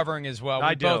them covering as well.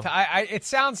 I do. It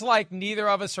sounds like neither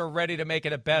of us are ready to make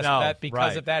it a best bet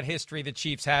because of that history the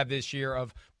Chiefs have this year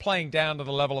of playing down to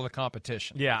the level of the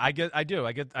competition. Yeah, I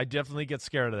definitely get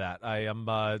scared of that. I am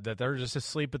that they're just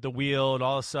asleep at the wheel, and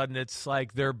all of a sudden it's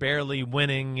like they're barely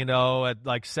winning, at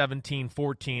like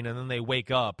 17-14, and then they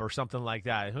wake up or something like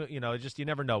that. You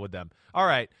never know with them. All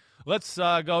right, let's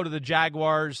go to the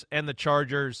Jaguars and the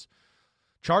Chargers.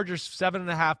 Chargers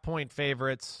 7.5-point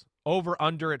favorites. Over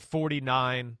under at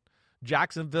 49.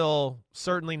 Jacksonville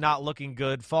certainly not looking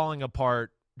good, falling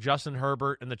apart. Justin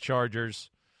Herbert and the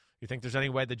Chargers. You think there's any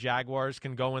way the Jaguars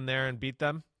can go in there and beat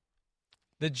them?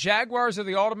 The Jaguars are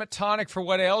the ultimate tonic for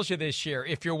what ails you this year.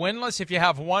 If you're winless, if you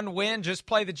have one win, just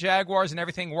play the Jaguars and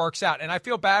everything works out. And I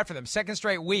feel bad for them. Second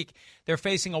straight week, they're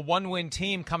facing a one-win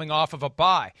team coming off of a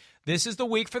bye. This is the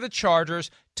week for the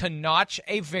Chargers to notch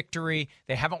a victory.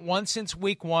 They haven't won since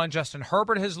week 1. Justin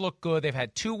Herbert has looked good. They've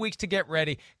had 2 weeks to get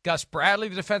ready. Gus Bradley,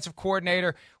 the defensive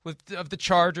coordinator of the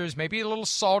Chargers, maybe a little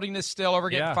saltiness still over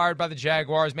getting fired by the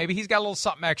Jaguars. Maybe he's got a little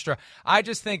something extra. I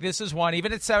just think this is one,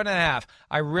 even at 7.5.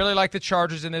 I really like the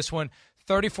Chargers in this one.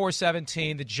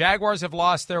 34-17. The Jaguars have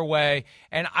lost their way,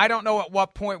 and I don't know at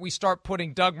what point we start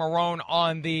putting Doug Marrone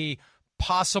on the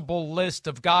possible list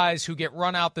of guys who get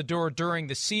run out the door during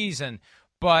the season,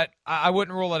 but I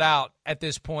wouldn't rule it out at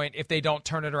this point if they don't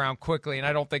turn it around quickly, and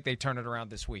I don't think they turn it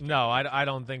around this week. No, I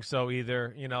don't think so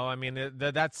either.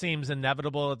 That seems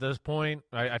inevitable at this point.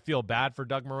 I feel bad for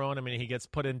Doug Marrone. He gets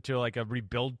put into like a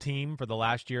rebuild team for the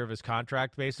last year of his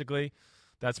contract, basically.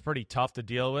 That's pretty tough to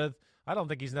deal with. I don't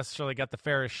think he's necessarily got the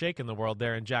fairest shake in the world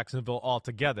there in Jacksonville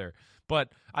altogether,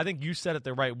 but I think you said it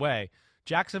the right way.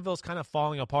 Jacksonville's kind of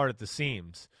falling apart at the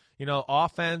seams.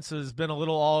 Offense has been a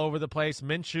little all over the place.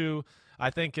 Minshew, I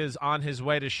think, is on his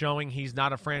way to showing he's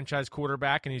not a franchise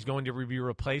quarterback, and he's going to be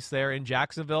replaced there in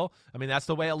Jacksonville. That's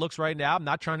the way it looks right now. I'm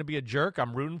not trying to be a jerk.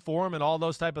 I'm rooting for him and all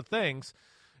those type of things,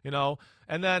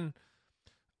 And then,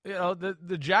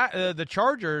 the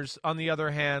Chargers, on the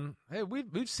other hand, hey,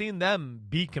 we've seen them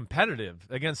be competitive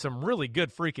against some really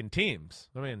good freaking teams.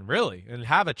 Really, and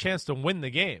have a chance to win the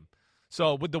game.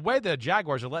 So with the way the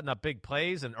Jaguars are letting up big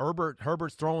plays and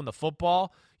Herbert's throwing the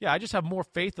football, I just have more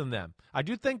faith in them. I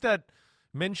do think that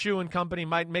Minshew and company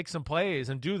might make some plays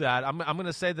and do that. I'm going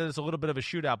to say that it's a little bit of a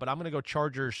shootout, but I'm going to go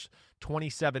Chargers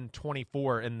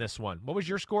 27-24 in this one. What was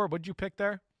your score? What did you pick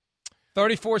there?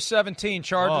 34-17,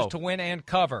 Chargers to win and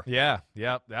cover. Yeah,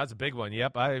 that's a big one.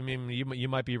 Yep, you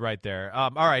might be right there.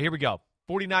 All right, here we go.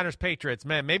 49ers Patriots,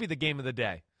 man, maybe the game of the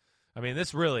day.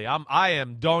 This really,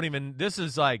 this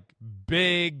is like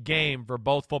big game for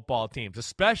both football teams,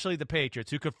 especially the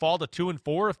Patriots, who could fall to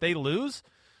 2-4 if they lose.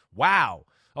 Wow.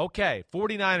 Okay,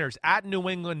 49ers at New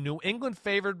England. New England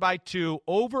favored by 2,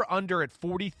 over under at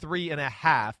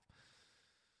 43.5.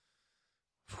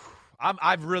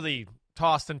 I've really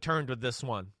tossed and turned with this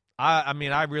one.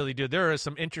 I really do. There are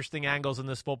some interesting angles in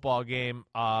this football game.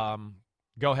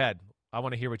 Go ahead. I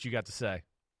want to hear what you got to say.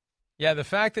 Yeah, the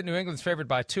fact that New England's favored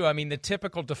by 2, the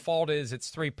typical default is it's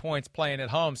 3 points playing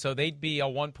at home, so they'd be a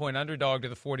 1-point underdog to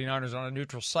the 49ers on a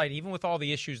neutral site, even with all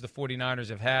the issues the 49ers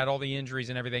have had, all the injuries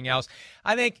and everything else.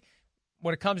 I think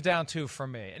what it comes down to for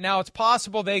me, now it's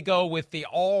possible they go with the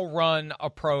all-run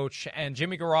approach, and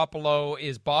Jimmy Garoppolo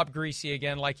is Bob Greasy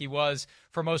again like he was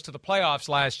for most of the playoffs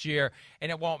last year,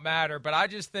 and it won't matter. But I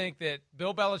just think that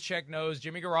Bill Belichick knows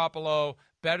Jimmy Garoppolo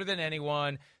better than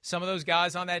anyone. Some of those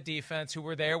guys on that defense who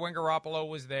were there when Garoppolo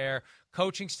was there,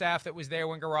 coaching staff that was there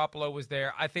when Garoppolo was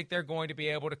there, I think they're going to be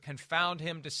able to confound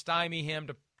him, to stymie him,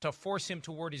 to force him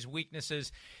toward his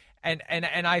weaknesses. And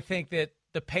I think that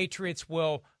the Patriots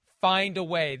will find a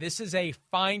way. This is a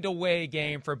find-a-way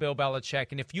game for Bill Belichick.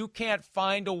 And if you can't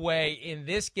find a way in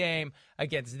this game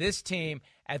against this team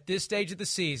at this stage of the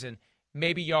season,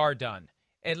 maybe you are done,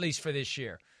 at least for this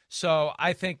year. So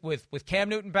I think with Cam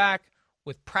Newton back,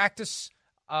 with practice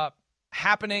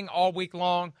happening all week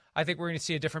long, I think we're going to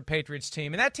see a different Patriots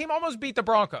team. And that team almost beat the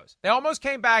Broncos. They almost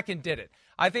came back and did it.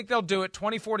 I think they'll do it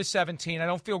 24-17. I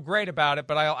don't feel great about it,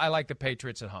 but I like the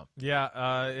Patriots at home.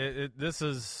 Yeah,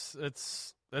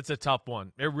 it's a tough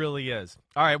one. It really is.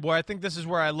 All right, well, I think this is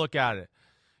where I look at it.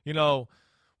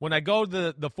 When I go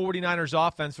to the 49ers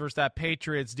offense versus that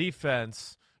Patriots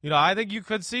defense, I think you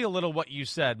could see a little what you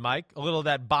said, Mike, a little of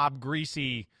that Bob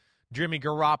Greasy, Jimmy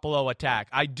Garoppolo attack.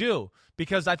 I do,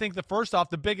 because I think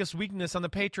the biggest weakness on the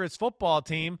Patriots football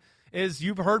team is,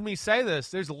 you've heard me say this,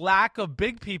 there's lack of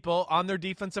big people on their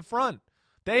defensive front.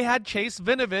 They had Chase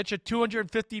Vinovich at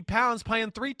 250 pounds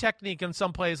playing 3 technique in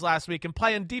some plays last week and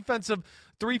playing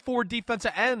 3-4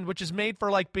 defensive end, which is made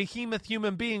for like behemoth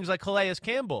human beings like Calais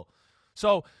Campbell.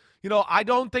 So I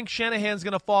don't think Shanahan's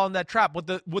going to fall in that trap. What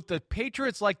the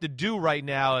Patriots like to do right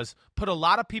now is put a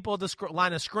lot of people at the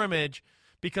line of scrimmage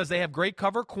because they have great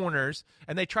cover corners,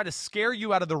 and they try to scare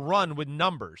you out of the run with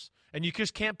numbers. And you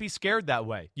just can't be scared that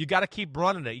way. You got to keep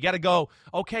running it. You got to go,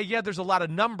 okay, yeah, there's a lot of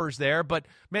numbers there, but,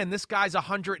 man, this guy's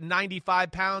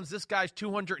 195 pounds. This guy's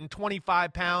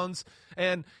 225 pounds.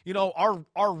 And,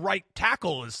 our right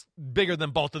tackle is bigger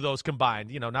than both of those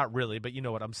combined. Not really, but you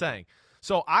know what I'm saying.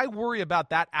 So I worry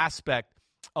about that aspect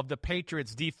of the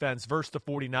Patriots defense versus the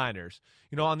 49ers.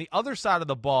 On the other side of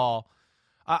the ball,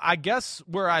 I guess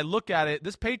where I look at it,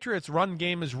 this Patriots run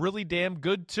game is really damn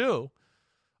good too.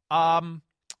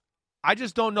 I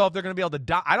just don't know if they're going to be able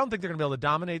to I don't think they're going to be able to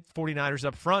dominate 49ers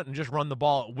up front and just run the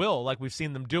ball at will like we've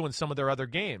seen them do in some of their other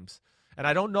games. And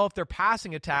I don't know if their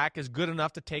passing attack is good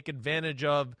enough to take advantage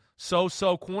of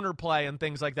so-so corner play and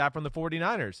things like that from the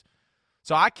 49ers.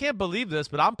 So I can't believe this,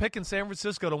 but I'm picking San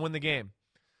Francisco to win the game.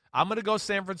 I'm going to go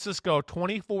San Francisco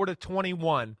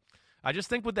 24-21. I just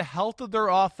think with the health of their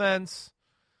offense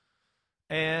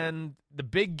and the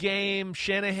big game,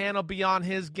 Shanahan will be on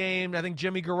his game. I think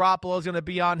Jimmy Garoppolo is going to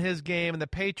be on his game, and the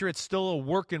Patriots still a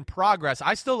work in progress.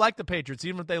 I still like the Patriots,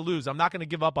 even if they lose. I'm not going to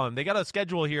give up on them. They got a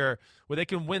schedule here where they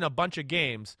can win a bunch of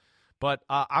games, but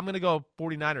I'm going to go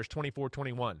 49ers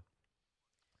 24-21.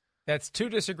 That's two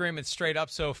disagreements straight up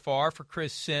so far for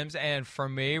Chris Sims and for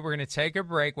me. We're going to take a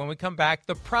break. When we come back,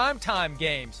 the primetime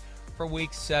games for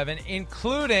Week 7,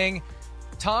 including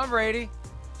Tom Brady,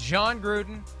 Jon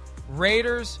Gruden,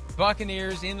 Raiders,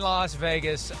 Buccaneers in Las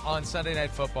Vegas on Sunday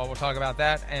Night Football. We'll talk about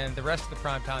that and the rest of the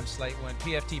primetime slate when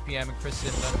PFTPM and Chris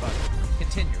Sims on the button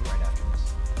continue right after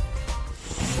this.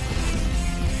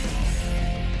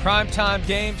 Primetime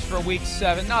games for Week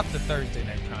 7, not the Thursday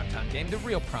night primetime game, the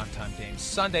real primetime games,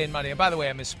 Sunday and Monday. And by the way,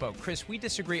 I misspoke. Chris, we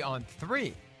disagree on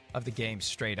 3 of the games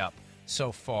straight up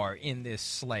so far in this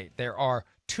slate. There are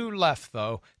 2 left,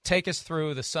 though. Take us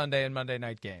through the Sunday and Monday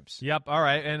night games. Yep, all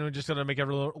right, and we're just going to make a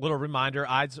little reminder.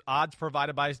 Odds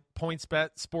provided by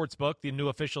PointsBet Sportsbook, the new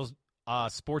official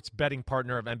sports betting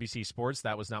partner of NBC Sports.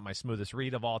 That was not my smoothest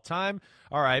read of all time.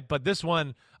 All right, but this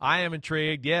one, I am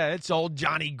intrigued. Yeah, it's old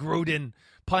Johnny Gruden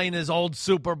playing his old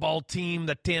Super Bowl team,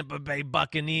 the Tampa Bay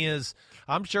Buccaneers.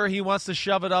 I'm sure he wants to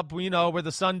shove it up, where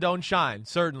the sun don't shine,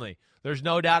 certainly. There's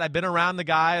no doubt. I've been around the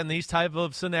guy in these type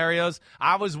of scenarios.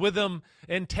 I was with him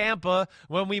in Tampa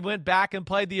when we went back and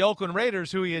played the Oakland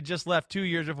Raiders, who he had just left 2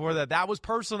 years before that. That was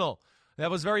personal.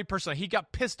 That was very personal. He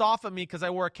got pissed off at me because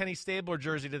I wore a Kenny Stabler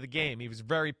jersey to the game. He was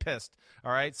very pissed.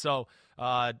 All right, so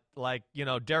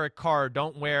Derek Carr,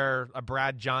 don't wear a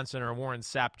Brad Johnson or a Warren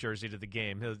Sapp jersey to the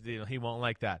game. He won't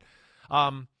like that.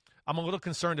 I'm a little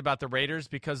concerned about the Raiders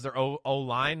because their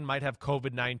O-line might have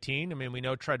COVID-19. I mean, we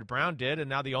know Trent Brown did, and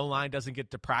now the O-line doesn't get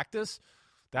to practice.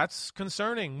 That's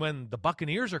concerning when the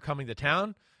Buccaneers are coming to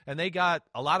town, and they got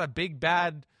a lot of big,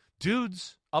 bad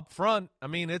dudes up front. I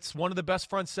mean, it's one of the best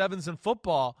front sevens in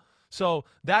football, so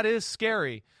that is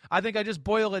scary. I think I just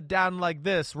boil it down like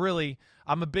this, really.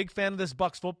 I'm a big fan of this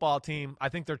Bucs football team. I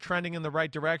think they're trending in the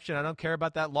right direction. I don't care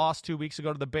about that loss 2 weeks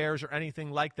ago to the Bears or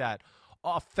anything like that.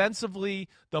 Offensively,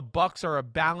 the Bucs are a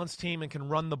balanced team and can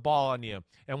run the ball on you.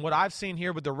 And what I've seen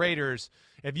here with the Raiders,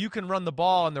 if you can run the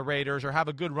ball on the Raiders or have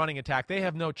a good running attack, they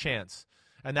have no chance.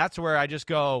 And that's where I just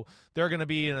go, they're going to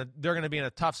be in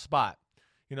a tough spot,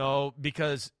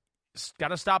 because got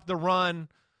to stop the run.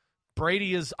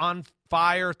 Brady is on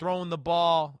fire throwing the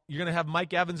ball. You're going to have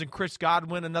Mike Evans and Chris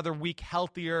Godwin another week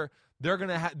healthier. They're going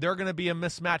to be a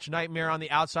mismatch nightmare on the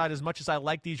outside, as much as I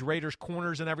like these Raiders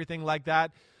corners and everything like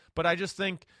that. But I just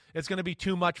think it's going to be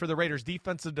too much for the Raiders'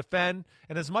 defense to defend.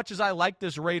 And as much as I like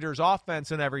this Raiders'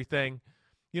 offense and everything,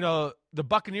 the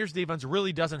Buccaneers' defense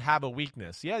really doesn't have a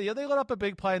weakness. Yeah, they let up a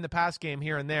big play in the pass game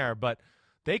here and there, but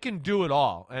they can do it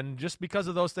all. And just because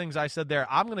of those things I said there,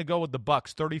 I'm going to go with the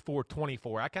Bucs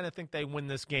 34-24. I kind of think they win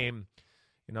this game,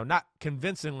 not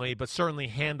convincingly, but certainly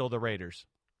handle the Raiders.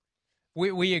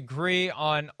 We agree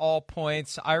on all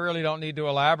points. I really don't need to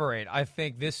elaborate. I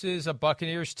think this is a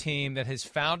Buccaneers team that has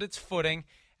found its footing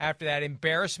after that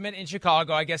embarrassment in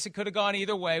Chicago. I guess it could have gone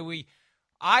either way.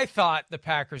 I thought the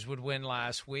Packers would win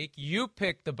last week. You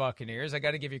picked the Buccaneers. I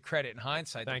got to give you credit in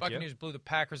hindsight. The Buccaneers blew the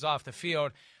Packers off the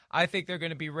field. I think they're going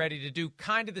to be ready to do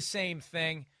kind of the same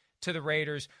thing to the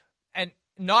Raiders. And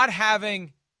not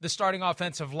having the starting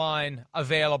offensive line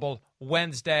available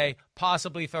Wednesday,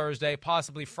 possibly Thursday,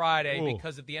 possibly Friday,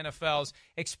 because of the NFL's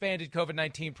expanded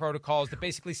COVID-19 protocols that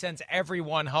basically sends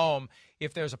everyone home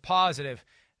if there's a positive.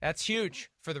 That's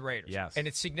huge for the Raiders. Yes. And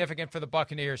it's significant for the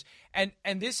Buccaneers. And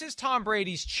this is Tom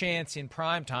Brady's chance in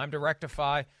prime time to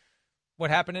rectify what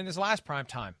happened in his last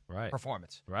primetime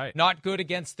performance. Right. Not good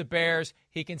against the Bears.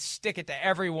 He can stick it to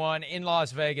everyone in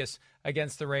Las Vegas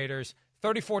against the Raiders.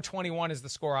 34-21 is the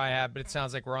score I have, but it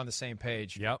sounds like we're on the same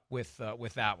page with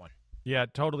that one. Yeah,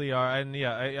 totally are. And,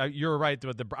 you're right.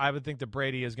 I would think that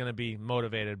Brady is going to be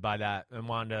motivated by that and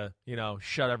want to,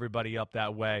 shut everybody up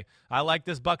that way. I like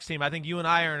this Bucs team. I think you and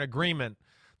I are in agreement.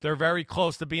 They're very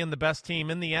close to being the best team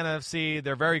in the NFC.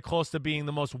 They're very close to being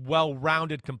the most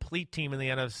well-rounded, complete team in the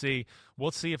NFC.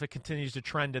 We'll see if it continues to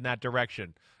trend in that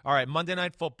direction. All right, Monday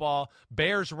Night Football,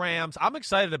 Bears-Rams. I'm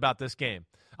excited about this game.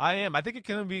 I am. I think it's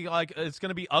going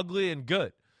to be ugly and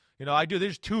good. I do.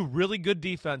 There's two really good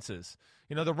defenses.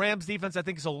 The Rams defense, I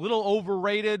think, is a little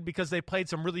overrated because they played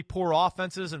some really poor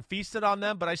offenses and feasted on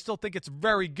them, but I still think it's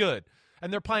very good.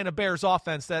 And they're playing a Bears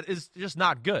offense that is just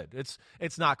not good.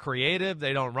 It's not creative.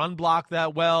 They don't run block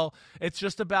that well. It's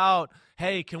just about,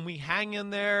 hey, can we hang in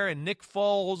there? And Nick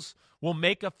Foles will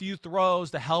make a few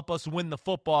throws to help us win the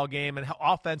football game. And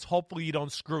offense, hopefully you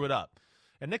don't screw it up.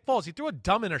 And Nick Foles, he threw a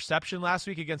dumb interception last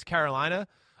week against Carolina.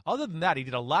 Other than that, he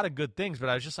did a lot of good things. But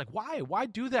I was just like, why? Why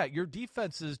do that? Your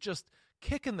defense is just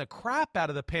kicking the crap out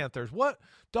of the Panthers. What?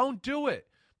 Don't do it.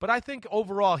 But I think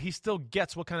overall he still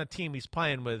gets what kind of team he's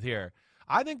playing with here.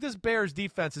 I think this Bears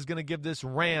defense is going to give this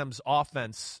Rams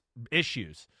offense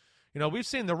issues. We've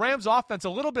seen the Rams offense a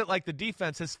little bit like the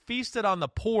defense has feasted on the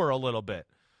poor a little bit,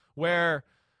 where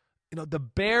the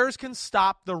Bears can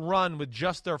stop the run with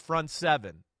just their front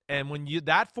seven. And when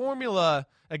that formula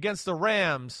against the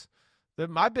Rams,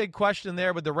 my big question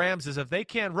there with the Rams is if they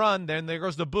can't run, then there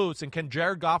goes the boots. And can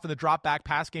Jared Goff in the drop back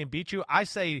pass game beat you? I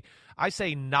say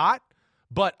not,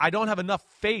 but I don't have enough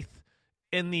faith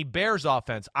in the Bears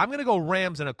offense. I'm going to go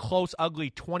Rams in a close,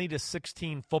 ugly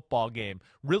 20-16 football game.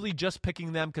 Really just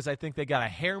picking them because I think they got a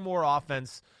hair more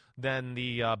offense than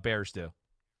the Bears do.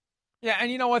 Yeah, and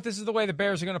you know what? This is the way the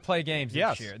Bears are going to play games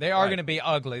this year. They are going to be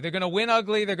ugly. They're going to win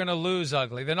ugly. They're going to lose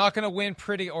ugly. They're not going to win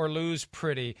pretty or lose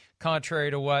pretty,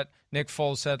 contrary to what Nick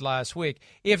Foles said last week.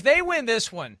 If they win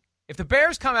this one, if the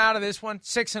Bears come out of this one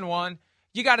 6-1,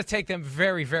 you got to take them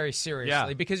very, very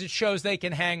seriously because it shows they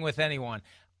can hang with anyone.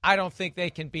 I don't think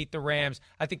they can beat the Rams.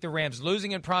 I think the Rams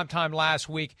losing in primetime last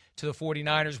week to the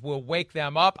 49ers will wake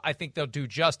them up. I think they'll do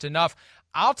just enough.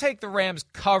 I'll take the Rams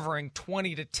covering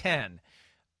 20-10.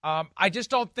 I just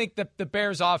don't think that the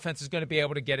Bears offense is going to be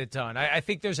able to get it done. I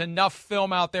think there's enough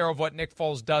film out there of what Nick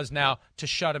Foles does now to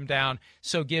shut him down.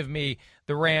 So give me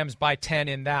the Rams by 10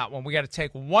 in that one. We got to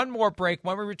take one more break.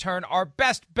 When we return, our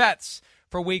best bets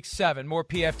for Week 7. More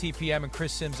PFTPM and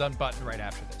Chris Sims Unbuttoned right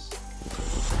after this.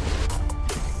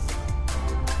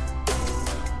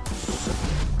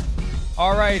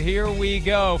 All right, here we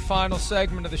go. Final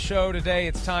segment of the show today.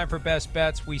 It's time for Best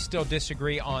Bets. We still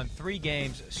disagree on 3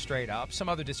 games straight up. Some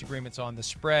other disagreements on the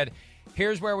spread.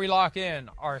 Here's where we lock in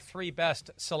our 3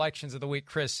 best selections of the week.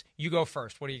 Chris, you go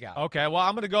first. What do you got? Okay, well,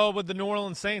 I'm going to go with the New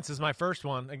Orleans Saints as my first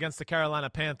one against the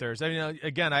Carolina Panthers.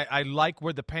 Again, I like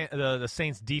where the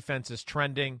Saints defense is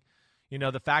trending.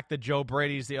 The fact that Joe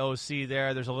Brady's the OC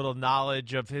there, there's a little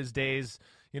knowledge of his days,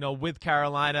 with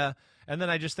Carolina. And then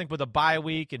I just think with a bye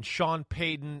week and Sean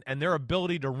Payton and their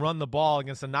ability to run the ball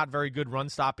against a not very good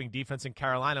run-stopping defense in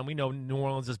Carolina, and we know New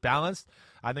Orleans is balanced,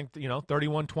 I think,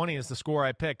 31-20 is the score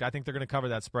I picked. I think they're going to cover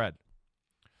that spread.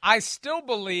 I still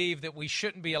believe that we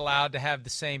shouldn't be allowed to have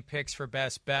the same picks for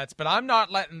best bets, but I'm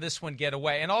not letting this one get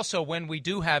away. And also, when we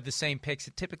do have the same picks,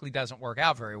 it typically doesn't work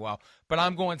out very well. But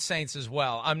I'm going Saints as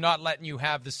well. I'm not letting you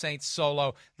have the Saints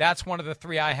solo. That's one of the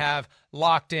 3 I have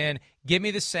locked in. Give me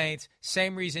the Saints.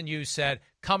 Same reason you said.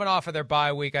 Coming off of their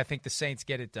bye week, I think the Saints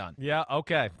get it done. Yeah,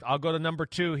 okay. I'll go to number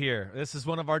 2 here. This is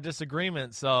one of our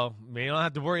disagreements, so you don't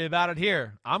have to worry about it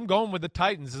here. I'm going with the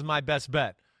Titans as my best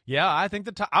bet. Yeah, I think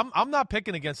I'm not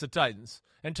picking against the Titans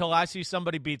until I see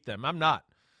somebody beat them. I'm not.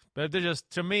 But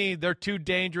to me, they're too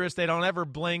dangerous. They don't ever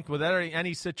blink with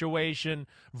any situation.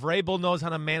 Vrabel knows how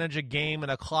to manage a game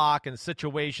and a clock and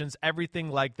situations, everything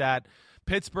like that.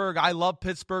 Pittsburgh, I love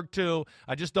Pittsburgh too.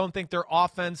 I just don't think their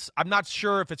offense, I'm not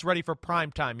sure if it's ready for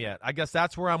prime time yet. I guess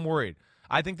that's where I'm worried.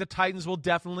 I think the Titans will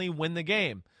definitely win the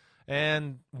game.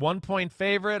 And 1-point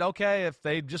favorite, okay, if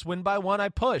they just win by 1, I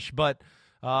push. But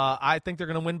I think they're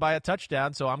going to win by a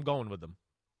touchdown, so I'm going with them.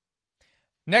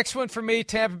 Next one for me,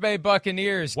 Tampa Bay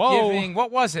Buccaneers. Whoa. Giving,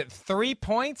 what was it, 3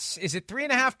 points? Is it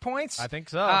 3.5 points? I think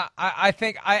so. I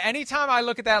think anytime I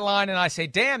look at that line and I say,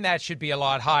 damn, that should be a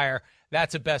lot higher,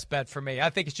 that's a best bet for me. I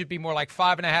think it should be more like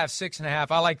 5.5, 6.5.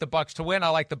 I like the Bucs to win. I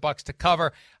like the Bucs to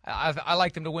cover. I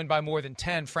like them to win by more than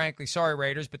 10, frankly. Sorry,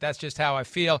 Raiders, but that's just how I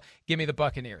feel. Give me the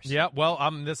Buccaneers. Yeah, well,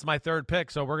 this is my 3rd pick,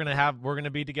 so we're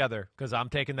gonna be together because I'm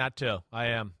taking that too. I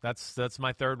am. That's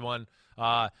my 3rd one.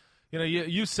 You know,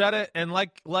 you said it, and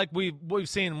like we've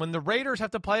seen, when the Raiders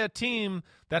have to play a team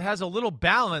that has a little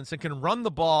balance and can run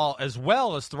the ball as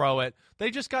well as throw it,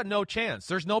 they just got no chance.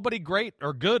 There's nobody great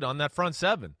or good on that front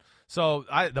seven. So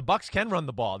the Bucs can run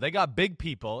the ball. They got big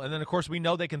people, and then, of course, we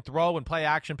know they can throw and play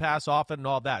action pass often and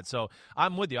all that. So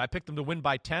I'm with you. I picked them to win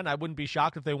by 10. I wouldn't be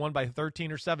shocked if they won by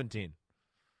 13 or 17.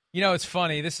 You know, it's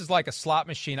funny. This is like a slot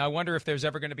machine. I wonder if there's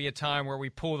ever going to be a time where we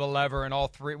pull the lever and all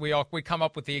three we come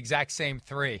up with the exact same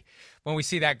three when we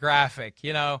see that graphic,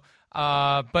 you know.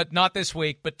 But not this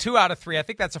week. But 2 out of 3. I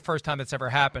think that's the first time that's ever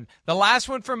happened. The last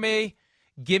one for me,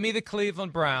 give me the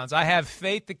Cleveland Browns. I have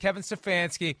faith that Kevin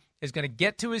Stefanski is going to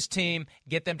get to his team,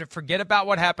 get them to forget about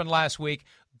what happened last week,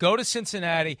 go to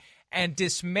Cincinnati, and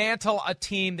dismantle a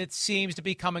team that seems to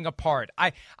be coming apart.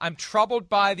 I'm troubled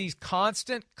by these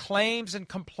constant claims and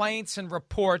complaints and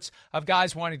reports of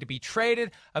guys wanting to be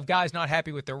traded, of guys not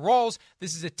happy with their roles.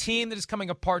 This is a team that is coming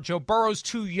apart. Joe Burrow's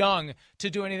too young to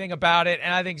do anything about it,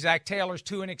 and I think Zach Taylor's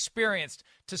too inexperienced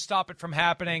to stop it from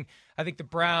happening. I think the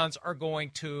Browns are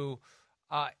going to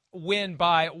win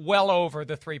by well over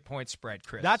the 3-point spread,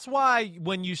 Chris. That's why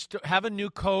when you have a new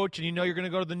coach and you know you're going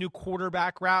to go to the new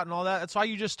quarterback route and all that, that's why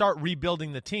you just start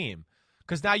rebuilding the team.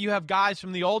 Because now you have guys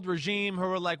from the old regime who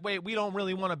are like, wait, we don't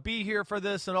really want to be here for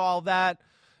this and all that.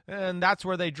 And that's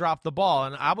where they drop the ball.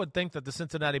 And I would think that the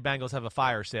Cincinnati Bengals have a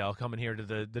fire sale coming here to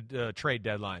the trade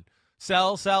deadline.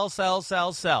 Sell, sell, sell,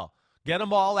 sell, sell. Get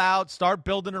them all out. Start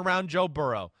building around Joe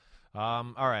Burrow.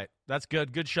 All right. That's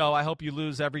good. Good show. I hope you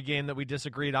lose every game that we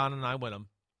disagreed on and I win them.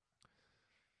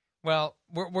 Well,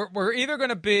 we're either going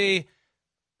to be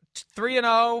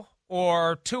 3-0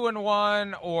 or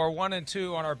 2-1 or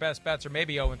 1-2 on our best bets, or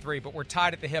maybe 0-3, but we're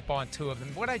tied at the hip on 2 of them.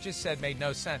 What I just said made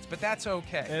no sense, but that's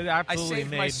okay. It absolutely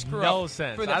made no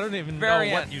sense. I don't even know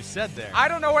what you said there. I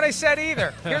don't know what I said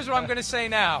either. Here's what I'm going to say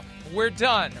now. We're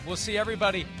done. We'll see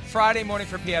everybody Friday morning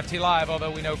for PFT Live,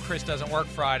 although we know Chris doesn't work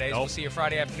Fridays. Nope. We'll see you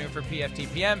Friday afternoon for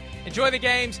PFT PM. Enjoy the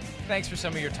games. Thanks for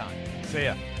some of your time. See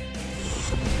ya.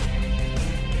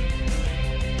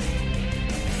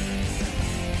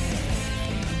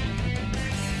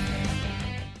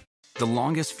 The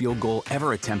longest field goal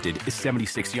ever attempted is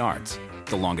 76 yards.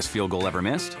 The longest field goal ever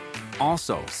missed?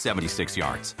 Also 76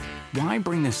 yards. Why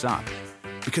bring this up?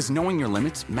 Because knowing your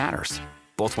limits matters,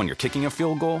 both when you're kicking a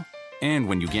field goal and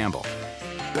when you gamble.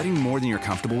 Betting more than you're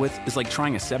comfortable with is like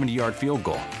trying a 70-yard field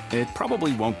goal. It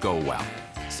probably won't go well.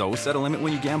 So set a limit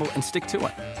when you gamble and stick to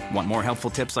it. Want more helpful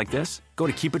tips like this? Go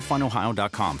to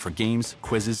keepitfunohio.com for games,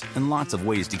 quizzes, and lots of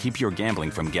ways to keep your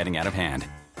gambling from getting out of hand.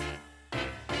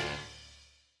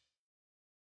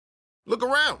 Look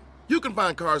around. You can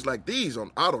find cars like these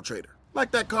on AutoTrader,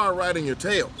 like that car riding your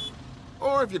tail.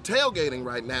 Or if you're tailgating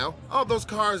right now, all those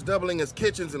cars doubling as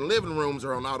kitchens and living rooms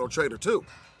are on AutoTrader too.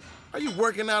 Are you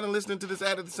working out and listening to this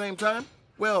ad at the same time?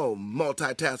 Well,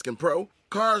 multitasking pro,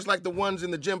 cars like the ones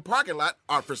in the gym parking lot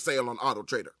are for sale on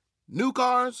AutoTrader. New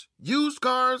cars, used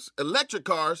cars, electric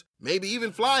cars, maybe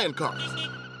even flying cars.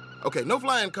 Okay, no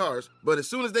flying cars, but as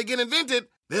soon as they get invented,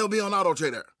 they'll be on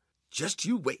AutoTrader. Just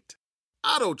you wait.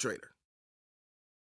 AutoTrader.